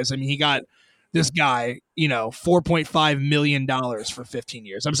basket, because I mean, he got this guy, $4.5 million for 15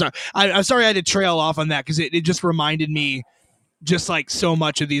 years. I'm sorry. I'm sorry I had to trail off on that, because it just reminded me just like so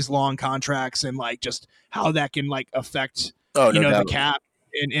much of these long contracts and like just how that can like affect, the cap.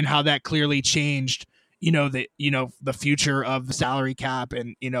 And how that clearly changed, the future of the salary cap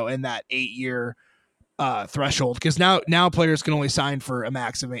and, in that 8-year threshold. Because now players can only sign for a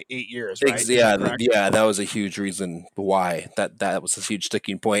max of 8 years, right? Yeah, that was a huge reason why that was a huge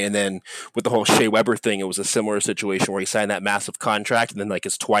sticking point. And then with the whole Shea Weber thing, it was a similar situation where he signed that massive contract, and then like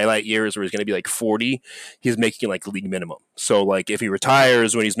his twilight years where he's going to be like 40, he's making like league minimum. So like if he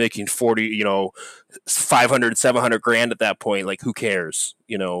retires when he's making 40, 500, 700 grand at that point, like who cares?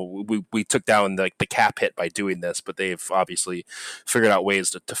 We took down the cap hit by doing this, but they've obviously figured out ways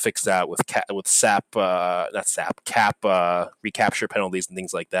to fix that with cap recapture penalties and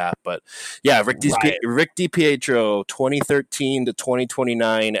things like that. But yeah, Rick DiPietro, 2013 to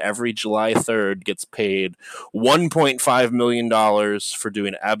 2029, every July 3rd gets paid $1.5 million for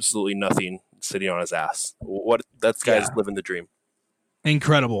doing absolutely nothing, sitting on his ass. That guy's living the dream.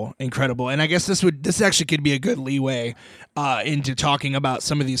 Incredible. And I guess this actually could be a good leeway into talking about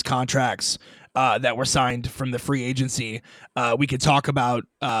some of these contracts that were signed from the free agency. We could talk about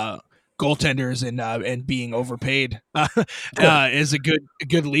goaltenders and being overpaid is a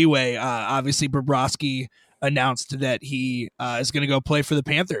good leeway. Obviously, Bobrovsky announced that he is going to go play for the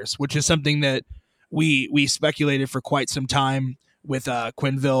Panthers, which is something that we speculated for quite some time. With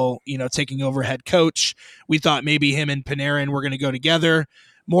Quenneville, taking over head coach, we thought maybe him and Panarin were going to go together.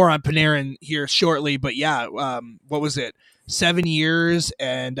 More on Panarin here shortly, but yeah, what was it? 7 years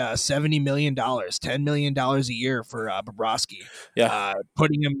and $70 million, $10 million a year for Bobrovsky. Yeah,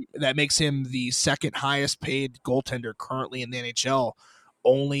 that makes him the second highest paid goaltender currently in the NHL,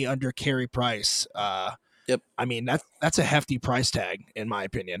 only under Carey Price. Yep. I mean, that's a hefty price tag, in my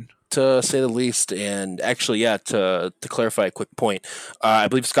opinion, to say the least. And actually, to clarify a quick point, I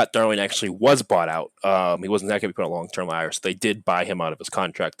believe Scott Darling actually was bought out. He wasn't that going to be put on long-term IR, so they did buy him out of his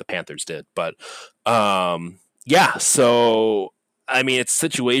contract. The Panthers did. But so I mean, it's a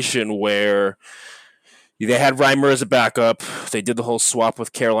situation where they had Reimer as a backup. They did the whole swap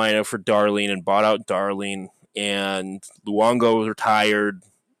with Carolina for Darling and bought out Darling, and Luongo was retired.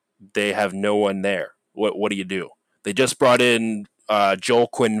 They have no one there. What do you do? They just brought in Joel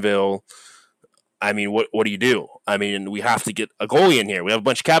Quenneville. I mean, what do you do? I mean, we have to get a goalie in here. We have a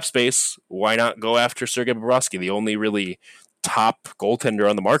bunch of cap space. Why not go after Sergei Bobrovsky, the only really top goaltender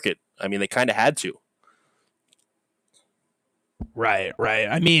on the market? I mean, they kind of had to. Right.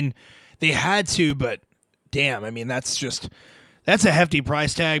 I mean, they had to, but damn, I mean, that's That's a hefty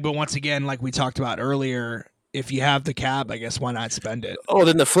price tag, but once again, like we talked about earlier, if you have the cap, I guess why not spend it? Oh,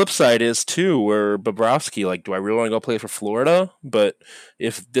 then the flip side is too, where Bobrovsky, like, do I really want to go play for Florida? But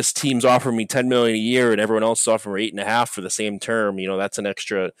if this team's offering me $10 million a year and everyone else is offering $8.5 for the same term, that's an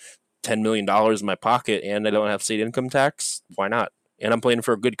extra $10 million in my pocket, and I don't have state income tax. Why not? And I'm playing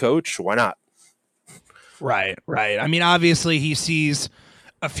for a good coach. Why not? Right. I mean, obviously, he sees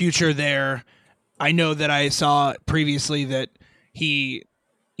a future there. I know that I saw previously that he,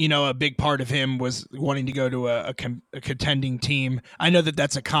 a big part of him was wanting to go to a contending team. I know that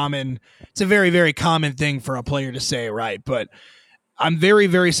it's a very, very common thing for a player to say, right? But I'm very,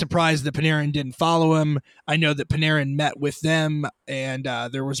 very surprised that Panarin didn't follow him. I know that Panarin met with them, and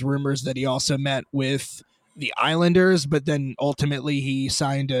there was rumors that he also met with the Islanders, but then ultimately he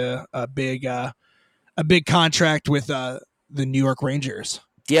signed a big contract with the New York Rangers.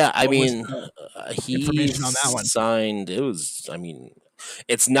 Yeah, I mean, he information on that one? signed.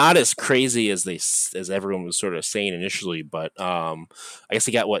 It's not as crazy as everyone was sort of saying initially, but I guess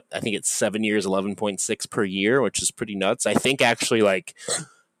he got I think it's 7 years, 11.6 per year, which is pretty nuts. I think actually it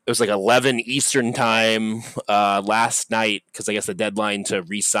was 11 Eastern time last night, because I guess the deadline to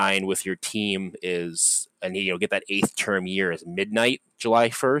re-sign with your team is, and get that 8th term year is midnight, July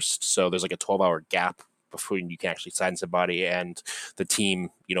 1st. So there's a 12-hour gap before you can actually sign somebody and the team,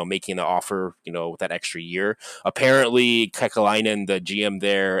 making the offer, with that extra year. Apparently, Kekalainen, the GM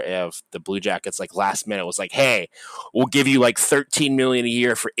there of the Blue Jackets, last minute was like, hey, we'll give you $13 million a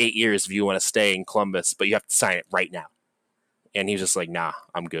year for 8 years if you want to stay in Columbus, but you have to sign it right now. And he was just like, nah,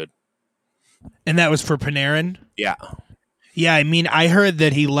 I'm good. And that was for Panarin? Yeah. Yeah, I mean, I heard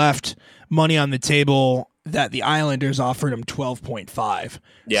that he left money on the table that the Islanders offered him 12.5.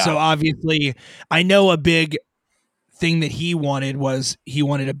 Yeah. So obviously, I know a big thing that he wanted was he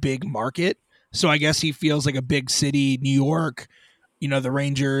wanted a big market. So I guess he feels like a big city, New York, the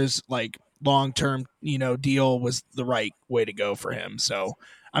Rangers, long-term, deal was the right way to go for him. So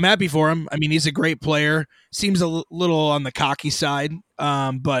I'm happy for him. I mean, he's a great player. Seems a little on the cocky side,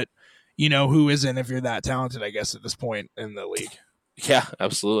 but who isn't if you're that talented, I guess, at this point in the league. Yeah,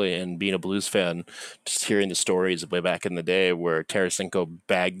 absolutely. And being a Blues fan, just hearing the stories way back in the day where Tarasenko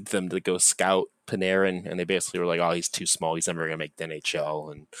begged them to go scout Panarin, and they basically were like, oh, he's too small. He's never going to make the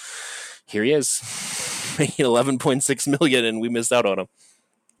NHL. And here he is, making $11.6 million, and we missed out on him.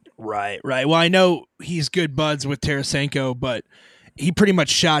 Right. Well, I know he's good buds with Tarasenko, but he pretty much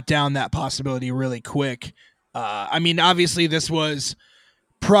shot down that possibility really quick. I mean, obviously this was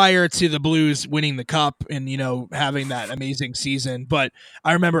prior to the Blues winning the cup and, having that amazing season. But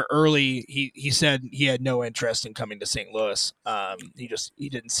I remember early he said he had no interest in coming to St. Louis. He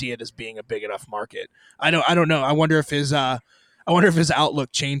didn't see it as being a big enough market. I don't know. I wonder if his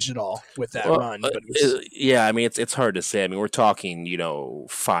outlook changed at all with that run. But yeah, I mean, it's hard to say. I mean, we're talking,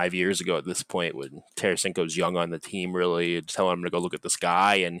 5 years ago at this point when Tarasenko's young on the team, really telling him to go look at this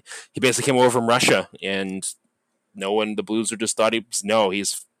guy. And he basically came over from Russia, and no one, the Blues just thought he's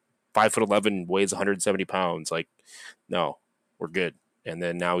 5'11", weighs 170 pounds. No, we're good. And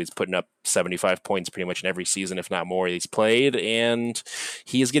then now he's putting up 75 points pretty much in every season, if not more, he's played. And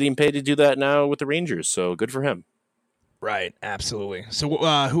he is getting paid to do that now with the Rangers. So good for him. Right, absolutely. So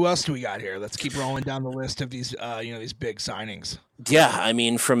who else do we got here? Let's keep rolling down the list of these, these big signings. Yeah, I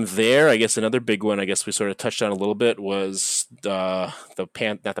mean, from there, I guess another big one, I guess we sort of touched on a little bit, was the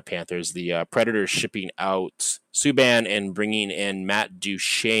Predators shipping out Subban and bringing in Matt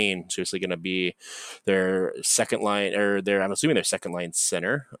Duchene. Seriously, going to be their second line, I'm assuming their second line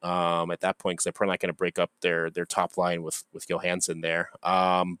center at that point, because they're probably not going to break up their top line with Johansson there.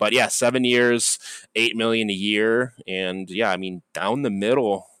 But yeah, 7 years, $8 million a year, and yeah, I mean, down the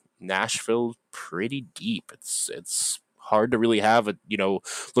middle, Nashville pretty deep. It's hard to really have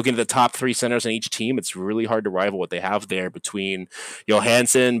looking at the top three centers on each team, it's really hard to rival what they have there between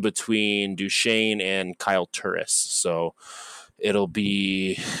Johansson, between Duchene, and Kyle Turris. So it'll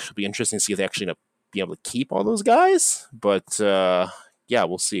be interesting to see if they actually end up being able to keep all those guys. But yeah,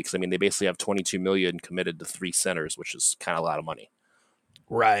 we'll see. Because I mean, they basically have $22 million committed to three centers, which is kind of a lot of money.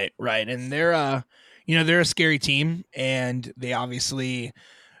 Right, and they're a scary team, and they obviously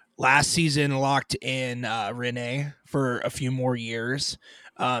last season locked in Rene for a few more years.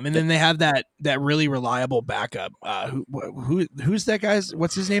 And then they have that really reliable backup. Who's that guy's?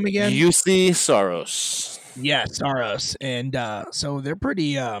 What's his name again? Juuse Saros. Yeah, Saros. And so they're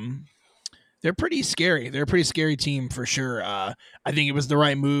pretty scary. They're a pretty scary team for sure. I think it was the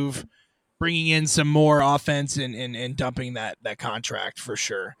right move, bringing in some more offense and dumping that contract for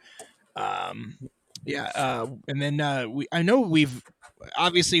sure. Yeah, and then I know we've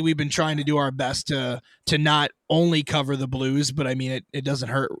been trying to do our best to not only cover the Blues, but I mean it doesn't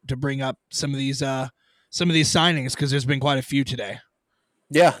hurt to bring up some of these signings because there's been quite a few today.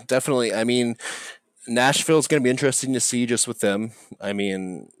 Yeah, definitely. I mean, Nashville's going to be interesting to see just with them. I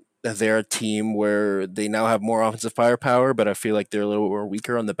mean, they're a team where they now have more offensive firepower, but I feel like they're a little more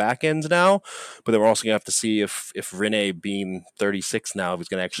weaker on the back end now. But then we're also going to have to see if Rene, being 36 now, if he's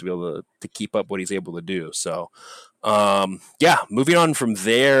going to actually be able to keep up what he's able to do. So, yeah, moving on from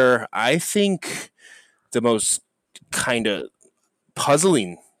there, I think the most kind of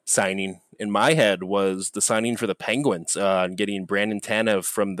puzzling signing in my head was the signing for the Penguins, getting Brandon Tanev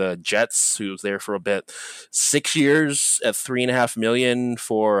from the Jets, who was there for a bit. 6 years at $3.5 million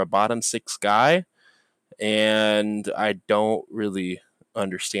for a bottom six guy, and I don't really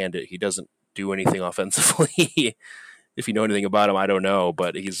understand it. He doesn't do anything offensively. If you know anything about him, I don't know,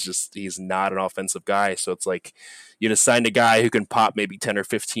 but he's not an offensive guy. So it's like you just signed a guy who can pop maybe 10 or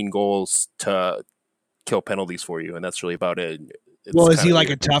 15 goals to kill penalties for you, and that's really about it. It's Well, is he like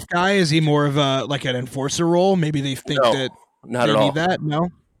weird. a tough guy? Is he more of a like an enforcer role? Maybe they think No, that not they at need all. that. No.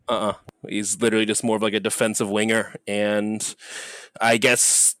 He's literally just more of like a defensive winger, and I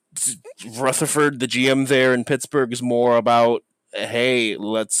guess Rutherford, the GM there in Pittsburgh, is more about, hey,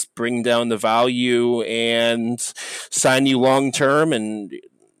 let's bring down the value and sign you long term, and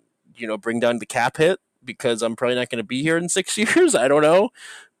bring down the cap hit because I'm probably not going to be here in 6 years. I don't know,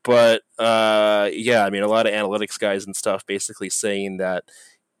 but yeah, I mean, a lot of analytics guys and stuff basically saying that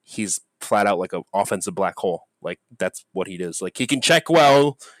he's flat out like an offensive black hole. Like that's what he is. Like he can check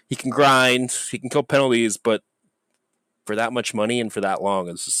well, he can grind, he can kill penalties, but for that much money and for that long,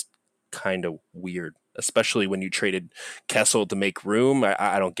 it's just kind of weird. Especially when you traded Kessel to make room.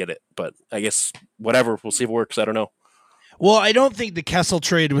 I don't get it, but I guess whatever. We'll see if it works. I don't know. Well, I don't think the Kessel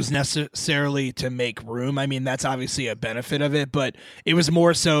trade was necessarily to make room. I mean, that's obviously a benefit of it, but it was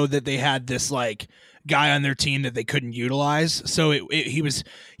more so that they had this like guy on their team that they couldn't utilize. So he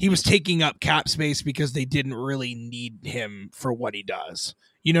was taking up cap space because they didn't really need him for what he does.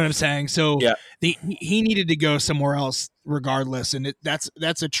 You know what I'm saying? So Yeah, he needed to go somewhere else regardless, and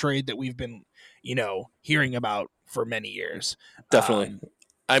that's a trade that we've been hearing about for many years. definitely.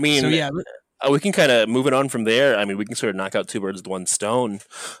 I So mean, yeah, we can kind of move it on from there. I mean, we can sort of knock out two birds with one stone.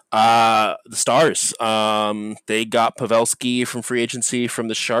 The Stars, they got Pavelski from free agency from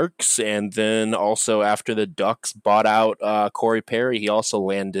the Sharks, and then also after the Ducks bought out Corey Perry, he also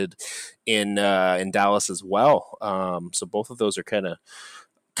landed in Dallas as well. So both of those are kind of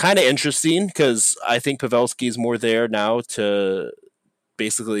interesting because I think Pavelski is more there now to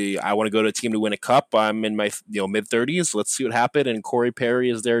basically, I want to go to a team to win a cup. I'm in my mid 30s. Let's see what happened. And Corey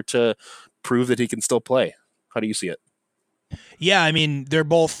Perry is there to prove that he can still play. How do you see it? yeah, I mean, they're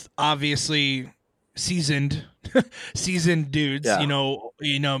both obviously seasoned seasoned dudes,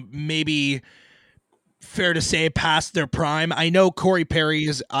 Yeah. Maybe fair to say past their prime. I know Corey Perry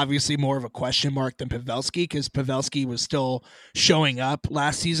is obviously more of a question mark than Pavelski because Pavelski was still showing up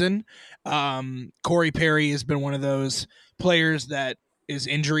last season. Corey Perry has been one of those players that is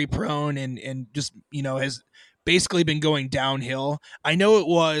injury prone and just, has basically been going downhill. I know it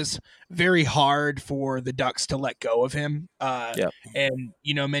was very hard for the Ducks to let go of him. Yeah. And,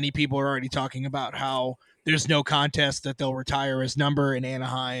 many people are already talking about how there's no contest that they'll retire his number in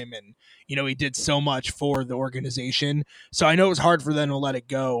Anaheim. And, he did so much for the organization. So I know it was hard for them to let it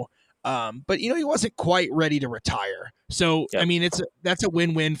go. But he wasn't quite ready to retire. So Yeah. I mean, that's a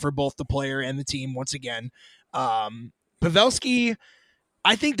win-win for both the player and the team. Once again, Pavelski,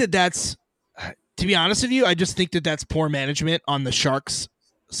 I think that's, to be honest with you, I just think that's poor management on the Sharks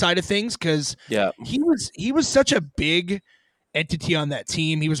side of things because Yeah. he was such a big entity on that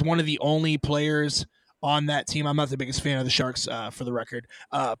team. He was one of the only players on that team. I'm not the biggest fan of the Sharks, for the record,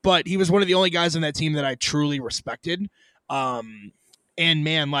 but he was one of the only guys on that team that I truly respected. And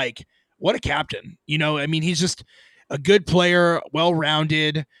man, like what a captain! I mean, he's just a good player, well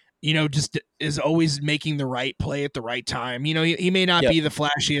rounded. Just is always making the right play at the right time. He may not Yeah. be the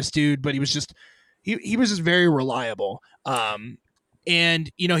flashiest dude, but he was just very reliable.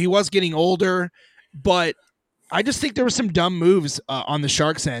 And he was getting older, but I just think there were some dumb moves on the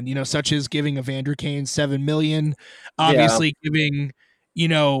Sharks end, such as giving Evander Kane $7 million, Yeah. obviously giving,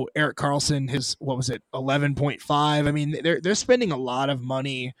 Erik Karlsson his, what was it, 11.5. I mean, they're spending a lot of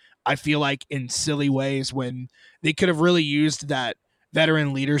money, I feel like, in silly ways when they could have really used that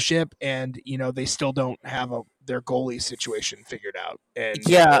veteran leadership, and they still don't have their goalie situation figured out. And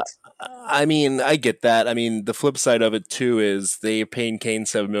Yeah, I mean, I get that. I mean, the flip side of it too is they're paying Kane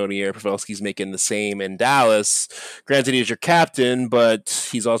 $7 million a year. Pavelski's making the same in Dallas. Granted, he's your captain, but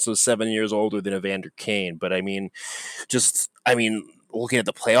he's also 7 years older than Evander Kane. But I mean, looking at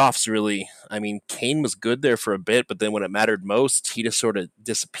the playoffs, really, I mean, Kane was good there for a bit, but then when it mattered most, he just sort of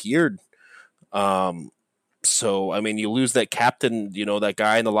disappeared. So, I mean, you lose that captain, that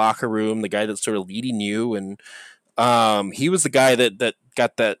guy in the locker room, the guy that's sort of leading you. And he was the guy that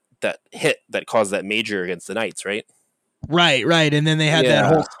got that hit that caused that major against the Knights, right? Right. And then they had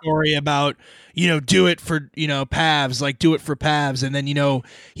that whole story about, do it for, Pavs, like do it for Pavs. And then,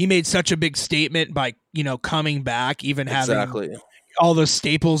 he made such a big statement by, coming back, even having all those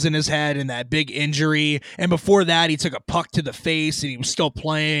staples in his head and that big injury. And before that, he took a puck to the face and he was still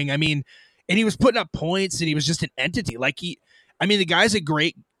playing. I mean, and he was putting up points and he was just an entity. The guy's a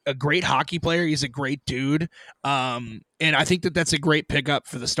great hockey player. He's a great dude. And I think that's a great pickup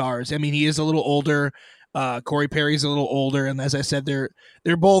for the Stars. I mean, he is a little older. Corey Perry's a little older. And as I said, they're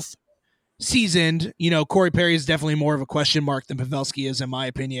both seasoned. Corey Perry is definitely more of a question mark than Pavelski is, in my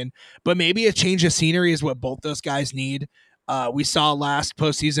opinion. But maybe a change of scenery is what both those guys need. We saw last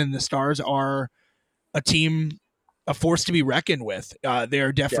postseason, the Stars are a team, a force to be reckoned with.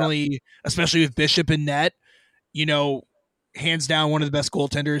 They're definitely, especially with Bishop and net, hands down one of the best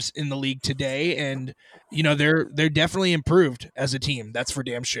goaltenders in the league today. And, they're definitely improved as a team. That's for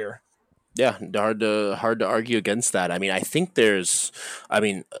damn sure. Yeah, hard to argue against that. I mean, I think there's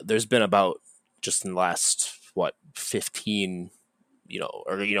been about just in the last 15,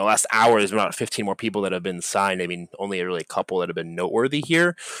 last hour, there's been about 15 more people that have been signed. I mean, only really a couple that have been noteworthy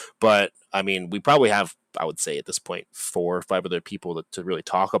here, but I mean, we probably have, I would say at this point, 4 or 5 other people to really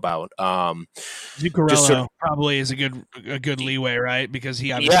talk about. Zuccarello probably is a good leeway, right? Because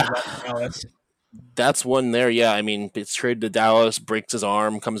he obviously left Dallas. That's one there. Yeah, I mean, it's traded to Dallas, breaks his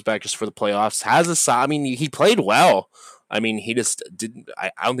arm, comes back just for the playoffs. He played well. I mean, he just didn't.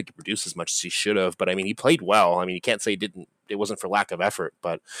 I don't think he produced as much as he should have, but I mean, he played well. I mean, you can't say he didn't. It wasn't for lack of effort,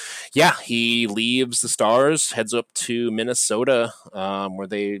 but yeah, he leaves the Stars, heads up to Minnesota, where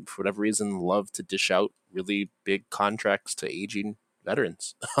they, for whatever reason, love to dish out really big contracts to aging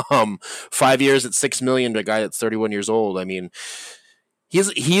veterans. 5 years at $6 million to a guy that's 31 years old. I mean,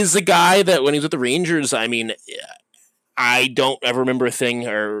 he's a guy that when he was with the Rangers, I mean, I don't ever remember a thing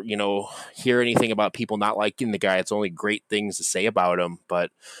or, hear anything about people not liking the guy. It's only great things to say about him,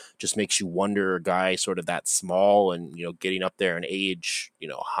 but just makes you wonder, a guy sort of that small and, getting up there in age,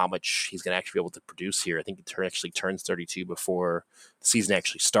 how much he's going to actually be able to produce here. I think he actually turns 32 before the season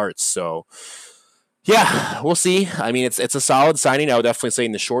actually starts. So yeah, we'll see. I mean, it's a solid signing. I would definitely say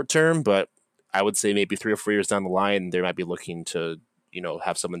in the short term, but I would say maybe 3 or 4 years down the line, they might be looking to,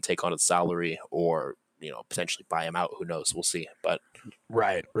 have someone take on his salary or, potentially buy him out. Who knows? We'll see. But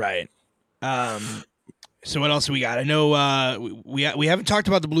right. So what else do we got? I know we haven't talked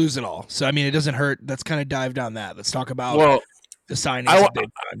about the Blues at all. So I mean, it doesn't hurt. Let's kind of dive down that. Let's talk about the signings.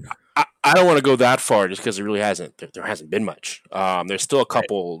 I don't want to go that far just because it really hasn't. There hasn't been much. There's still a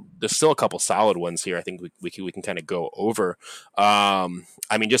couple. There's still a couple solid ones here. I think we can kind of go over. I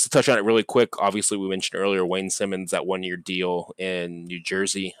mean, just to touch on it really quick. Obviously, we mentioned earlier Wayne Simmons, that 1-year deal in New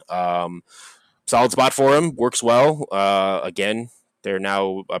Jersey. Solid spot for him. Works well. Again, they're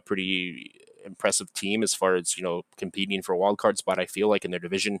now a pretty impressive team as far as competing for a wild card spot. I feel like in their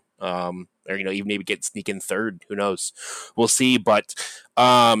division, or even maybe sneak in third. Who knows? We'll see. But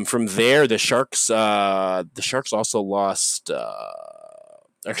from there, the Sharks also lost.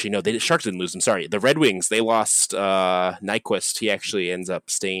 Actually, no, the Sharks didn't lose. I'm sorry. The Red Wings, they lost Nyquist. He actually ends up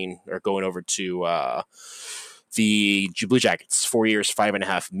staying or going over to the Blue Jackets. 4 years,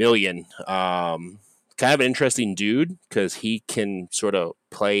 $5.5 million. Kind of an interesting dude because he can sort of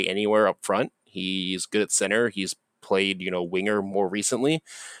play anywhere up front. He's good at center. He's played, winger more recently.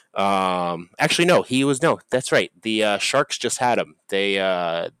 Actually, no, that's right. The Sharks just had him. He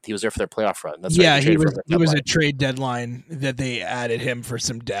was there for their playoff run. That's right. He was a trade deadline that they added him for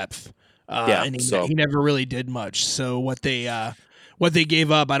some depth. And he never really did much. So what they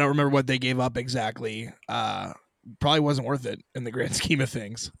gave up, I don't remember what they gave up exactly. Probably wasn't worth it in the grand scheme of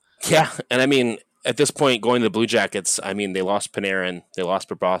things. Yeah, and I mean, at this point, going to the Blue Jackets, I mean, they lost Panarin, they lost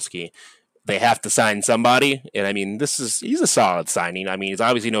Bobrovsky. They have to sign somebody, and I mean, he's a solid signing. I mean, he's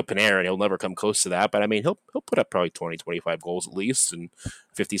obviously no Panarin. He'll never come close to that, but I mean, he'll put up probably 20, 25 goals at least and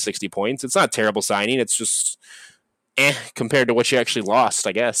 50, 60 points. It's not a terrible signing. It's just compared to what you actually lost,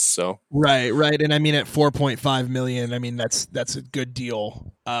 I guess. So Right. And I mean, at $4.5 million, I mean, that's a good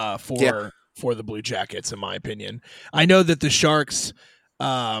deal for the Blue Jackets, in my opinion. I know that the Sharks,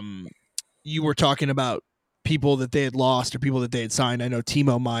 you were talking about people that they had lost or people that they had signed. I know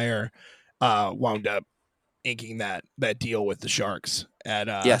Timo Meyer wound up inking that deal with the Sharks at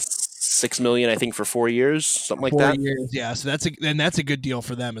Yes, $6 million, I think, for 4 years, something like 4 that. years. Yeah, so that's a good deal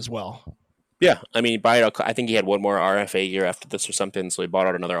for them as well. Yeah, I mean, I think he had one more RFA year after this or something, so he bought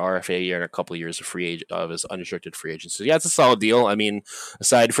out another RFA year and a couple of years of his unrestricted free agency. Yeah, it's a solid deal. I mean,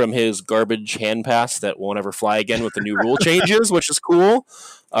 aside from his garbage hand pass that won't ever fly again with the new rule changes, which is cool.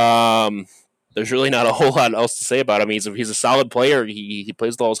 There's really not a whole lot else to say about him. He's a solid player. He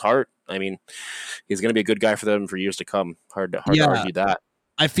plays with all his heart. I mean, he's going to be a good guy for them for years to come. Hard to argue that.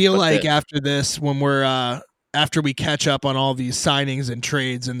 I feel like after this, when we're after we catch up on all these signings and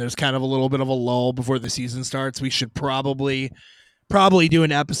trades, and there's kind of a little bit of a lull before the season starts, we should probably do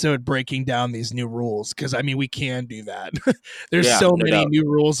an episode breaking down these new rules, because I mean we can do that. There's so many new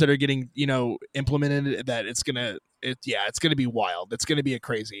rules that are getting implemented that it's gonna be wild. It's gonna be a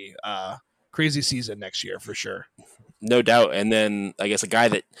crazy season next year for sure. No doubt. And then I guess a guy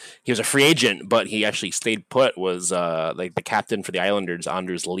that he was a free agent, but he actually stayed put was like the captain for the Islanders,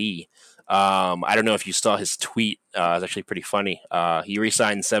 Anders Lee. I don't know if you saw his tweet. It was actually pretty funny. He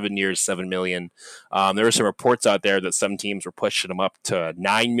re-signed 7 years, $7 million. There were some reports out there that some teams were pushing him up to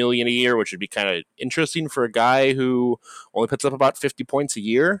 $9 million a year, which would be kind of interesting for a guy who only puts up about 50 points a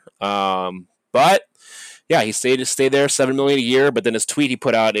year. But yeah, he stayed there, $7 million a year. But then his tweet he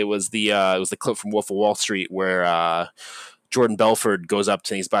put out, it was the clip from Wolf of Wall Street where Jordan Belford goes up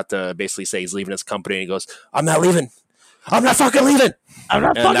to, and he's about to basically say he's leaving his company, and he goes, "I'm not leaving. I'm not fucking leaving. I'm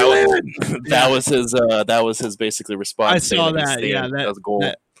not fucking leaving." That was his basically response. I saw that. Yeah, that was gold.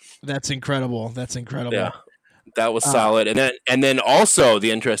 That's incredible. That's incredible. Yeah, that was solid. And then also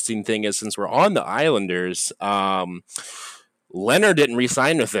the interesting thing is, since we're on the Islanders, Leonard didn't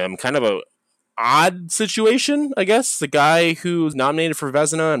re-sign with them. Kind of a odd situation, I guess. The guy who's nominated for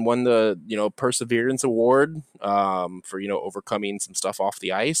Vezina and won the Perseverance Award for overcoming some stuff off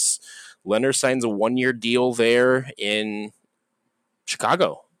the ice. Leonard signs a 1-year deal there in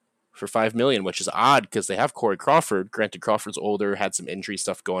Chicago for $5 million, which is odd because they have Corey Crawford. Granted, Crawford's older, had some injury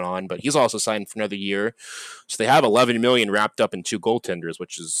stuff going on, but he's also signed for another year. So they have $11 million wrapped up in 2 goaltenders,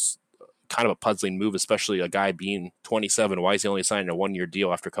 which is kind of a puzzling move, especially a guy being 27. Why is he only signing a 1-year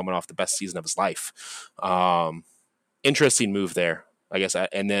deal after coming off the best season of his life? Interesting move there, I guess.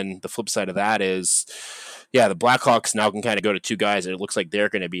 And then the flip side of that is, yeah, the Blackhawks now can kind of go to 2 guys, and it looks like they're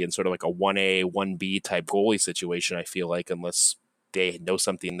going to be in sort of like a 1A, 1B type goalie situation, I feel like, unless they know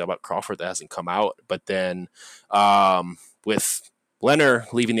something about Crawford that hasn't come out. But then with Leonard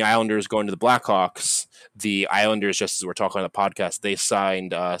leaving the Islanders, going to the Blackhawks, the Islanders, just as we're talking on the podcast, they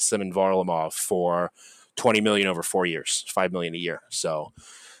signed Semyon Varlamov for $20 million over 4 years, $5 million a year. So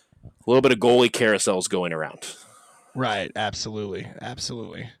a little bit of goalie carousels going around. Right. Absolutely.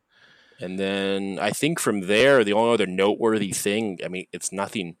 Absolutely. And then I think from there, the only other noteworthy thing, I mean, it's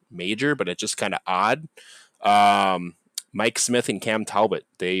nothing major, but it's just kind of odd. Mike Smith and Cam Talbot.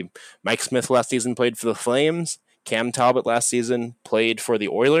 Mike Smith last season played for the Flames. Cam Talbot last season played for the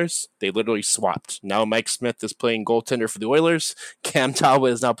Oilers. They literally swapped. Now Mike Smith is playing goaltender for the Oilers. Cam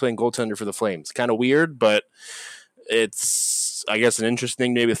Talbot is now playing goaltender for the Flames. Kind of weird, but it's, I guess, an interesting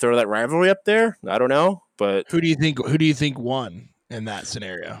thing. Maybe throw that rivalry up there. I don't know, but who do you think won in that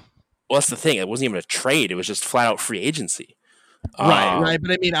scenario? Well, that's the thing. It wasn't even a trade. It was just flat out free agency. Right.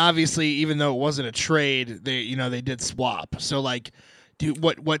 But I mean, obviously, even though it wasn't a trade, they did swap. So, like,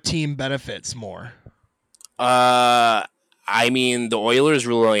 what team benefits more? I mean, the Oilers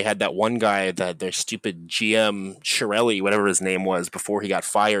really only had that one guy that their stupid GM Chiarelli, whatever his name was, before he got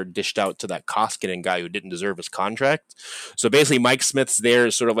fired, dished out to that Koskinen guy who didn't deserve his contract. So basically, Mike Smith's there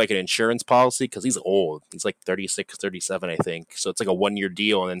is sort of like an insurance policy because he's old. He's like 36, 37, I think. So it's like a 1-year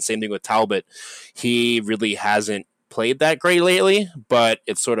deal. And then same thing with Talbot. He really hasn't played that great lately, but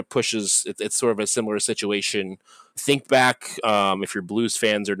it sort of pushes, it's sort of a similar situation. Think back, if you're Blues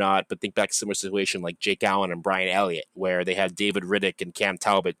fans or not, but think back a similar situation like Jake Allen and Brian Elliott, where they had David Riddick and Cam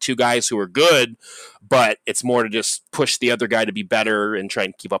Talbot, 2 guys who are good, but it's more to just push the other guy to be better and try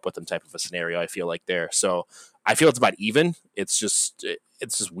and keep up with them type of a scenario, I feel like there. So I feel it's about even. It's just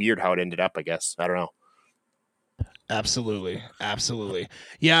weird how it ended up, I guess. I don't know. Absolutely.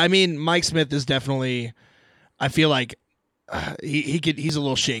 Yeah, I mean, Mike Smith is definitely, I feel like he's a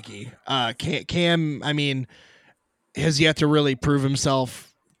little shaky. Cam, I mean, has yet to really prove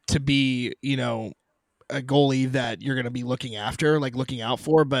himself to be, a goalie that you're going to be looking out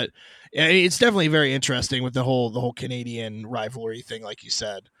for. But it's definitely very interesting with the whole Canadian rivalry thing, like you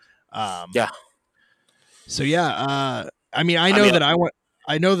said. Yeah. So yeah, I mean, I know that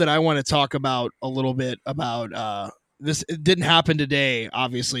I want to talk about a little bit about this. It didn't happen today,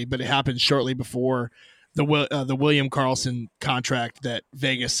 obviously, but it happened shortly before the William Karlsson contract that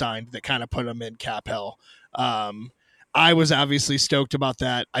Vegas signed that kind of put him in cap hell. I was obviously stoked about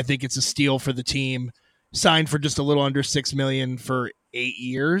that. I think it's a steal for the team. Signed for just a little under $6 million for 8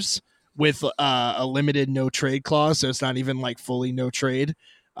 years with a limited no trade clause, so it's not even like fully no trade.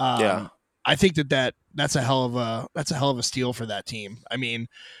 I think that's a hell of a steal for that team. I mean,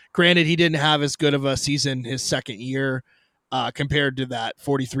 granted, he didn't have as good of a season his second year compared to that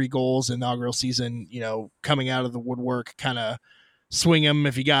 43 goals inaugural season, coming out of the woodwork, kind of swing him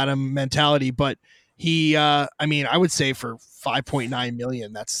if you got him mentality. But he, I would say for $5.9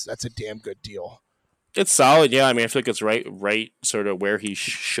 million, that's a damn good deal. It's solid, yeah. I mean, I feel like it's right, sort of where he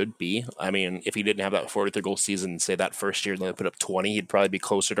should be. I mean, if he didn't have that 43 goal season, say that first year, and then put up 20, he'd probably be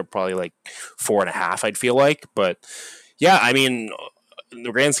closer to probably like 4.5. I'd feel like, but yeah, I mean, in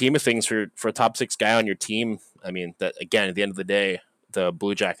the grand scheme of things, for a top 6 guy on your team, I mean, that again, at the end of the day, the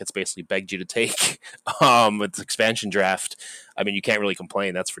Blue Jackets basically begged you to take with the expansion draft. I mean, you can't really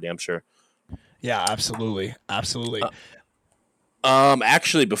complain. That's for damn sure. Yeah, absolutely.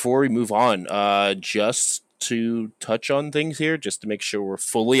 Actually, before we move on, just to touch on things here, just to make sure we're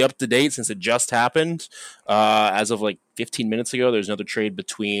fully up to date since it just happened. As of like 15 minutes ago, there's another trade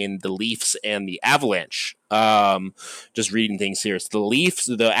between the Leafs and the Avalanche. Just reading things here. So the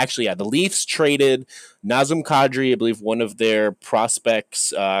Leafs traded Nazem Kadri, I believe one of their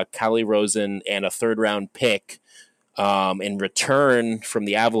prospects, Calle Rosen, and a 3rd round pick. In return from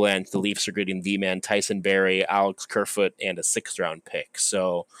the Avalanche, the Leafs are getting D-man Tyson Barrie, Alex Kerfoot, and a 6th round pick.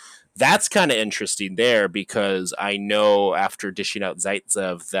 So that's kind of interesting there, because I know after dishing out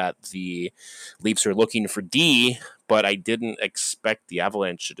Zaitsev that the Leafs are looking for D, but I didn't expect the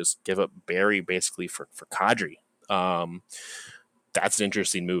Avalanche to just give up Barrie basically for Kadri. That's an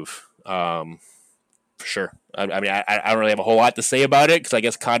interesting move. For sure. I mean, I don't really have a whole lot to say about it, because I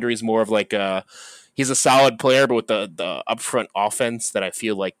guess Kadri is more of like he's a solid player, but with the upfront offense that I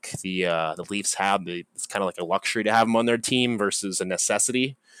feel like the Leafs have, it's kind of like a luxury to have him on their team versus a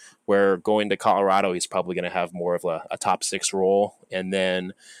necessity, where going to Colorado, he's probably going to have more of a top 6 role. And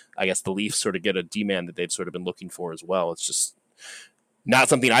then I guess the Leafs sort of get a D-man that they've sort of been looking for as well. It's just not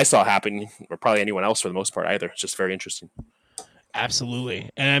something I saw happen, or probably anyone else for the most part either. It's just very interesting. Absolutely.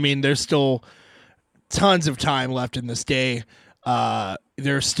 And I mean, there's still tons of time left in this day.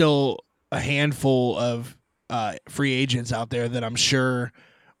 There's still a handful of free agents out there that I'm sure,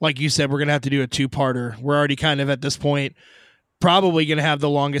 like you said, we're going to have to do a 2-parter. We're already kind of at this point probably going to have the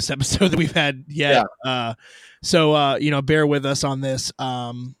longest episode that we've had yet. Yeah. So bear with us on this.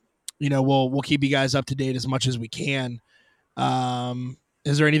 We'll keep you guys up to date as much as we can.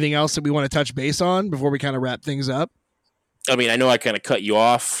 Is there anything else that we want to touch base on before we kind of wrap things up? I mean, I know I kind of cut you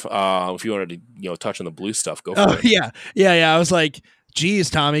off. If you wanted to, touch on the Blues stuff, go for it. Yeah. I was like, geez,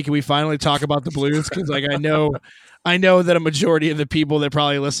 Tommy, can we finally talk about the Blues? Because like I know that a majority of the people that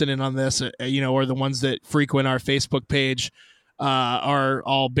probably listening on this, are the ones that frequent our Facebook page, are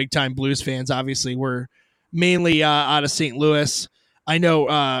all big time Blues fans. Obviously, we're mainly out of St. Louis. I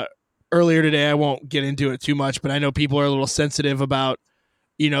know earlier today, I won't get into it too much, but I know people are a little sensitive about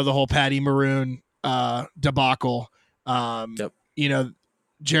the whole Patty Maroon debacle. Yep.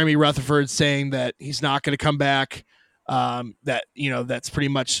 Jeremy Rutherford saying that he's not going to come back. That's pretty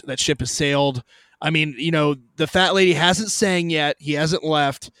much, that ship has sailed. I mean, the fat lady hasn't sang yet. He hasn't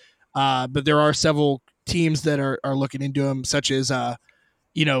left. But there are several teams that are looking into him, such as, the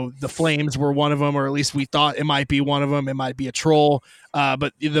Flames were one of them, or at least we thought it might be one of them. It might be a troll.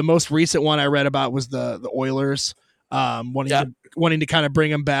 But the most recent one I read about was the Oilers, wanting to kind of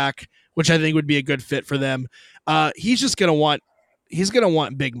bring him back, which I think would be a good fit for them. He's going to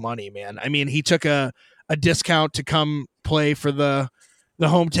want big money, man. I mean, he took a discount to come play for the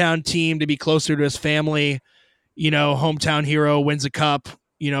hometown team, to be closer to his family. Hometown hero, wins a cup,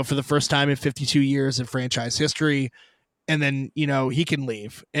 for the first time in 52 years in franchise history. And then, he can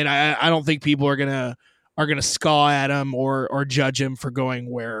leave. And I don't think people are going to scaw at him or judge him for going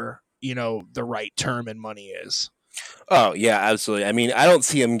where, the right term and money is. Oh yeah, absolutely. I mean, I don't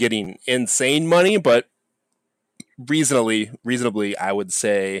see him getting insane money, but reasonably, I would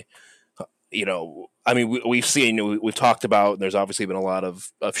say, I mean, we've talked about, there's obviously been a lot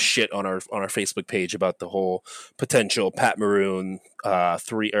of shit on our Facebook page about the whole potential Pat Maroon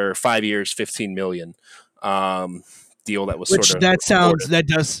 3 or 5 years, $15 million deal that was that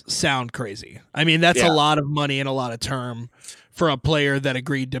does sound crazy. I mean, that's a lot of money and a lot of term for a player that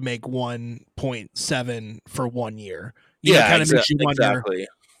agreed to make 1.7 for 1 year. Makes you wonder,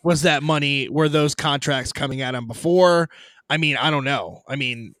 was that money, were those contracts coming at him before? I mean, I don't know. I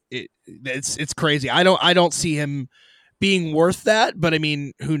mean, it's crazy. I don't see him being worth that, but I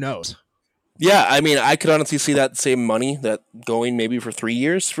mean, who knows? Yeah, I mean, I could honestly see that same money that going maybe for 3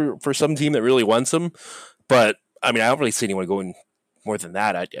 years for some team that really wants him. But I mean, I don't really see anyone going more than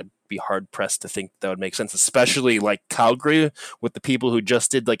that. I'd be hard pressed to think that would make sense, especially like Calgary with the people who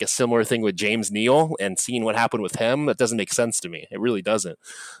just did like a similar thing with James Neal and seeing what happened with him. That doesn't make sense to me. It really doesn't.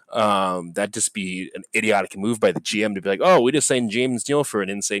 That'd just be an idiotic move by the GM to be like, oh, we just signed James Neal for an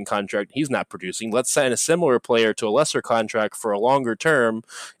insane contract. He's not producing. Let's sign a similar player to a lesser contract for a longer term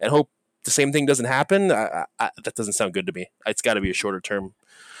and hope the same thing doesn't happen. That doesn't sound good to me. It's got to be a shorter term.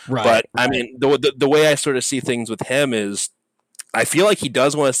 Right. But I mean, the way I sort of see things with him is I feel like he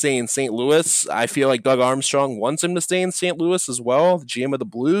does want to stay in St. Louis. I feel like Doug Armstrong wants him to stay in St. Louis as well, the GM of the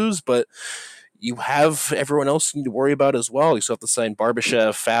Blues, but you have everyone else you need to worry about as well. You still have to sign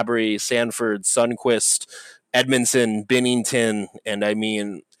Barbashev, Fabry, Sanford, Sundqvist, Edmondson, Binnington, and I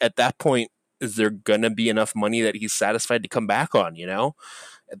mean, at that point, is there going to be enough money that he's satisfied to come back on, you know?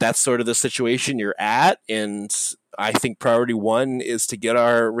 That's sort of the situation you're at, and I think priority one is to get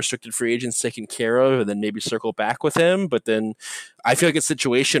our restricted free agents taken care of and then maybe circle back with him. But then I feel like it's a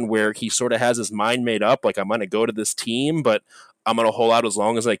situation where he sort of has his mind made up, like I'm going to go to this team, but I'm going to hold out as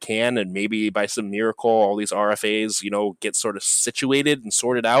long as I can. And maybe by some miracle, all these RFAs, get sort of situated and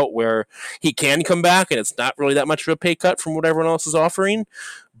sorted out where he can come back and it's not really that much of a pay cut from what everyone else is offering.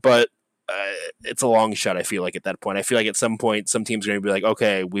 But it's a long shot, I feel like, at that point. I feel like at some point, some teams are going to be like,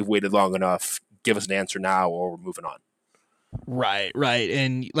 okay, we've waited long enough. Give us an answer now or we're moving on. Right.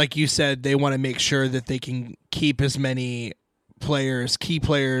 And like you said, they want to make sure that they can keep as many key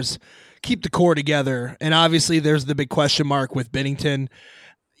players, keep the core together. And obviously there's the big question mark with Binnington.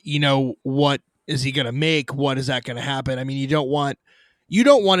 What is he going to make? What is that going to happen? I mean, you don't want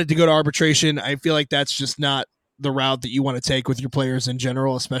it to go to arbitration. I feel like that's just not the route that you want to take with your players in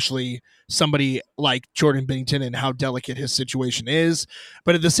general, especially somebody like Jordan Binnington and how delicate his situation is.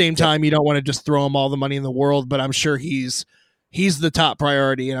 But at the same time, you don't want to just throw him all the money in the world, but I'm sure he's the top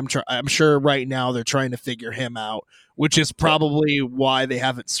priority. And I'm sure right now they're trying to figure him out, which is probably why they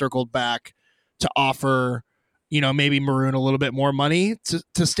haven't circled back to offer, maybe Maroon a little bit more money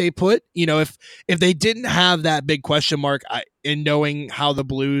to stay put. If they didn't have that big question mark, in knowing how the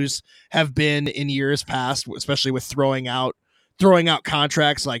Blues have been in years past, especially with throwing out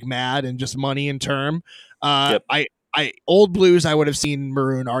contracts like mad and just money in term, old Blues, I would have seen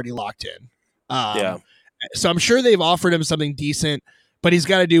Maroon already locked in. So I'm sure they've offered him something decent, but he's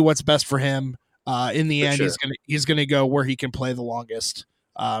got to do what's best for him. In the end, sure. He's gonna go where he can play the longest.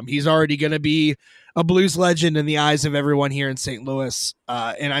 He's already going to be a Blues legend in the eyes of everyone here in St. Louis,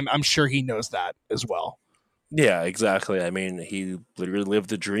 and I'm sure he knows that as well. Yeah, exactly. I mean, he literally lived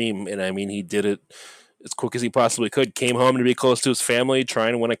the dream, and I mean, he did it as quick as he possibly could. Came home to be close to his family,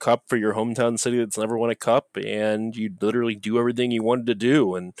 trying to win a cup for your hometown city that's never won a cup, and you literally do everything you wanted to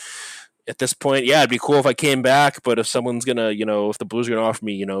do. And at this point, yeah, it'd be cool if I came back, but if someone's gonna, if the Blues are gonna offer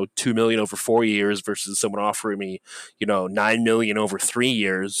me, $2 million over 4 years versus someone offering me, $9 million over 3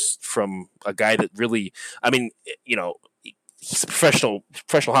 years from a guy that really, I mean, he's a professional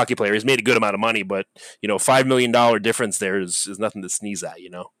hockey player. He's made a good amount of money, but $5 million difference there is nothing to sneeze at,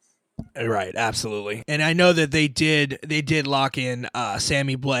 Right, absolutely. And I know that they did lock in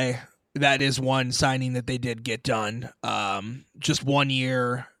Sammy Blais. That is one signing that they did get done. Just 1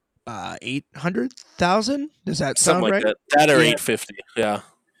 year. 800,000. Does that sound like right? That or 850. Yeah,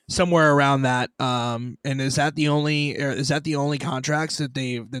 somewhere around that. And is that the only contracts that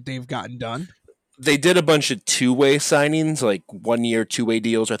they've gotten done? They did a bunch of two-way signings, like 1 year 2-way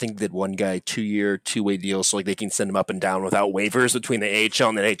deals. I think they did one guy 2 year 2-way deals, so like they can send them up and down without waivers between the AHL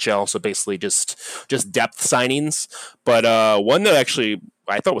and the NHL. So basically, just depth signings. But one that actually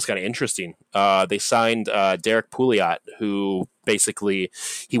I thought was kind of interesting. They signed Derek Pouliot, who basically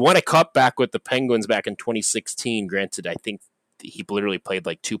he won a cup back with the Penguins back in 2016. Granted, I think he literally played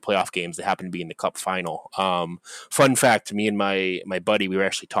like 2 playoff games that happened to be in the cup final. Fun fact, me and my buddy, we were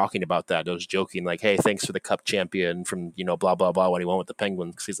actually talking about that. I was joking like, hey, thanks for the cup champion from, blah, blah, blah, when he won with the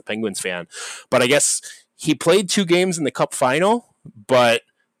Penguins because he's a Penguins fan. But I guess he played 2 games in the cup final,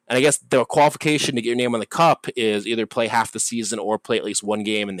 and I guess the qualification to get your name on the cup is either play half the season or play at least 1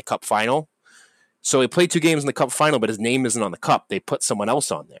 game in the cup final. So he played 2 games in the cup final, but his name isn't on the cup. They put someone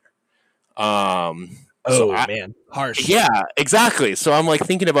else on there. Man, harsh. Yeah, exactly. So I'm like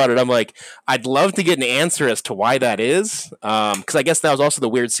thinking about it. I'm like, I'd love to get an answer as to why that is. Because I guess that was also the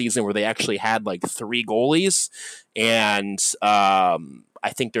weird season where they actually had like 3 goalies, And I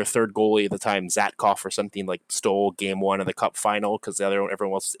think their third goalie at the time, Zatkov or something, like stole game one of the cup final because everyone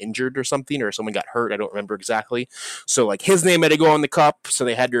else was injured or something, or someone got hurt. I don't remember exactly. So like his name had to go on the cup, so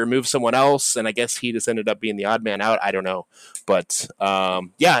they had to remove someone else, and I guess he just ended up being the odd man out. I don't know, but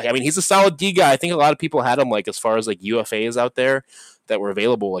yeah, I mean he's a solid D guy. I think a lot of people had him like as far as like UFAs out there that were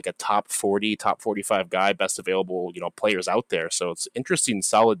available, like a top 40, top 45 guy, best available, players out there. So it's interesting,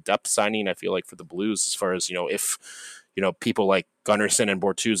 solid depth signing, I feel like, for the Blues as far as, if, people like Gunnarsson and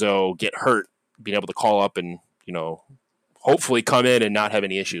Bortuzzo get hurt, being able to call up and, hopefully come in and not have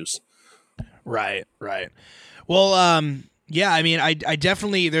any issues. Right. Well, yeah, I mean, I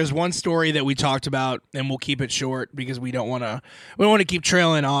definitely, there's one story that we talked about, and we'll keep it short because we don't want to keep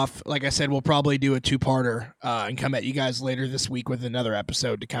trailing off. Like I said, we'll probably do a 2-parter and come at you guys later this week with another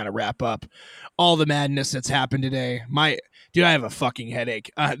episode to kind of wrap up all the madness that's happened today. I have a fucking headache.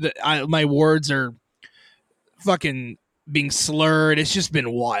 My words are fucking being slurred. It's just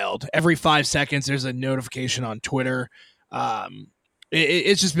been wild. Every 5 seconds, there's a notification on Twitter.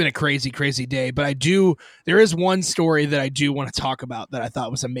 It's just been a crazy, crazy day. But there is one story that I do want to talk about that I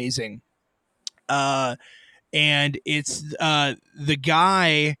thought was amazing. And it's the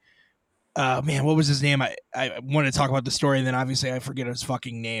guy, man, what was his name? I wanted to talk about the story, and then obviously I forget his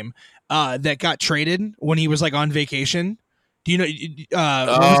fucking name, that got traded when he was like on vacation. Do you know?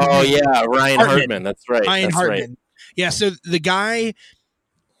 Ryan Hartman. That's right. Ryan Hartman. Right. Yeah, so the guy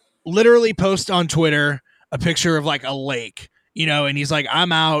literally posts on Twitter a picture of like a lake, and he's like,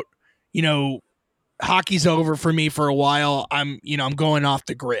 I'm out, hockey's over for me for a while. I'm going off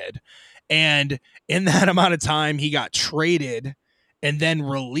the grid. And in that amount of time, he got traded and then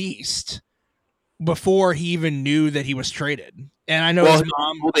released before he even knew that he was traded. And I know his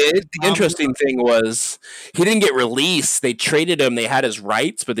mom. Well, the interesting thing was he didn't get released. They traded him. They had his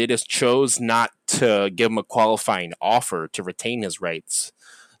rights, but they just chose not to give him a qualifying offer to retain his rights.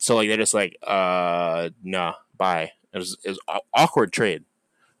 So like they're just like, nah, bye. It was awkward trade.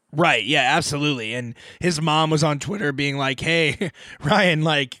 Right. Yeah, absolutely. And his mom was on Twitter being like, hey, Ryan,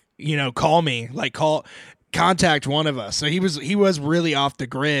 like, call me, like contact one of us. So he was really off the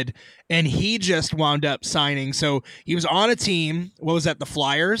grid, and he just wound up signing. So he was on a team. What was that? The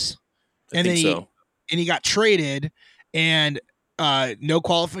Flyers. And then he got traded, and no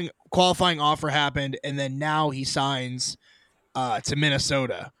qualifying offer happened. And then now he signs to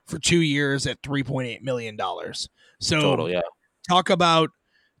Minnesota for 2 years at $3.8 million. So total, yeah. Talk about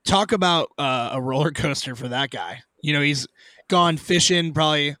a roller coaster for that guy. He's gone fishing,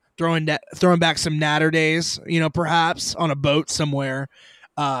 probably throwing back some natter days, perhaps on a boat somewhere,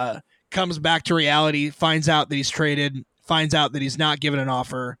 comes back to reality, finds out that he's traded, finds out that he's not given an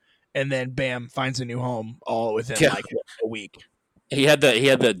offer, and then bam, finds a new home all within like a week. He had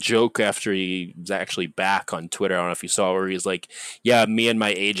that joke after he was actually back on Twitter. I don't know if you saw, where he's like, yeah, me and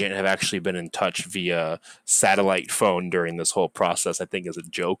my agent have actually been in touch via satellite phone during this whole process. I think is a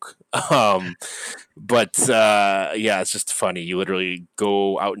joke. But it's just funny. You literally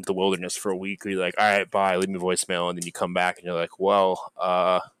go out into the wilderness for a week, where you're like, all right, bye, leave me a voicemail. And then you come back and you're like,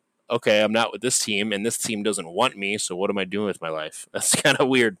 well, okay, I'm not with this team, and this team doesn't want me. So what am I doing with my life? That's kind of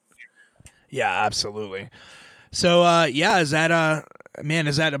weird. Yeah, absolutely. So, is that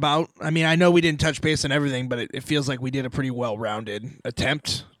about, I mean, I know we didn't touch base on everything, but it feels like we did a pretty well-rounded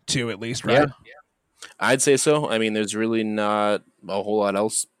attempt to, at least, right? Yeah. I'd say so. I mean, there's really not a whole lot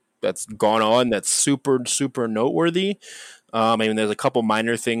else that's gone on that's super, super noteworthy. I mean, there's a couple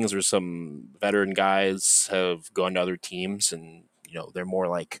minor things where some veteran guys have gone to other teams, and, they're more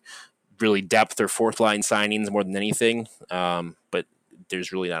like really depth or fourth line signings more than anything. But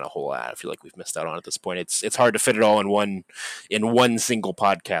there's really not a whole lot I feel like we've missed out on at this point. It's hard to fit it all in one single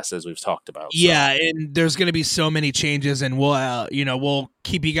podcast, as we've talked about. So. Yeah, and there's going to be so many changes, and we'll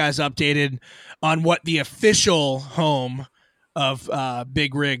keep you guys updated on what the official home of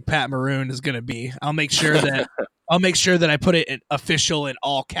Big Rig Pat Maroon is going to be. I'll make sure that I put it in official in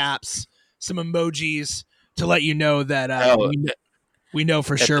all caps, some emojis to let you know that we know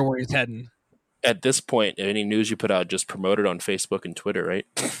for sure where he's heading. At this point, any news you put out, just promote it on Facebook and Twitter, right?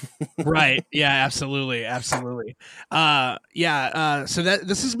 Right. Yeah, absolutely. Absolutely. So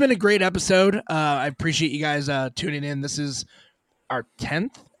this has been a great episode. I appreciate you guys tuning in. This is our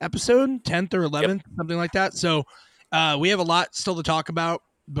 10th episode, 10th or 11th, something like that. So we have a lot still to talk about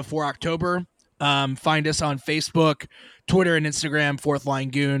before October. Find us on Facebook, Twitter, and Instagram, Fourth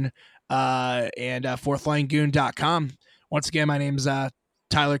Line Goon, and fourthlinegoon.com. Once again, my name's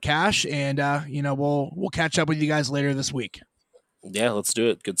Tyler Cash, and we'll catch up with you guys later this week. Yeah, let's do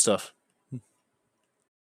it. Good stuff.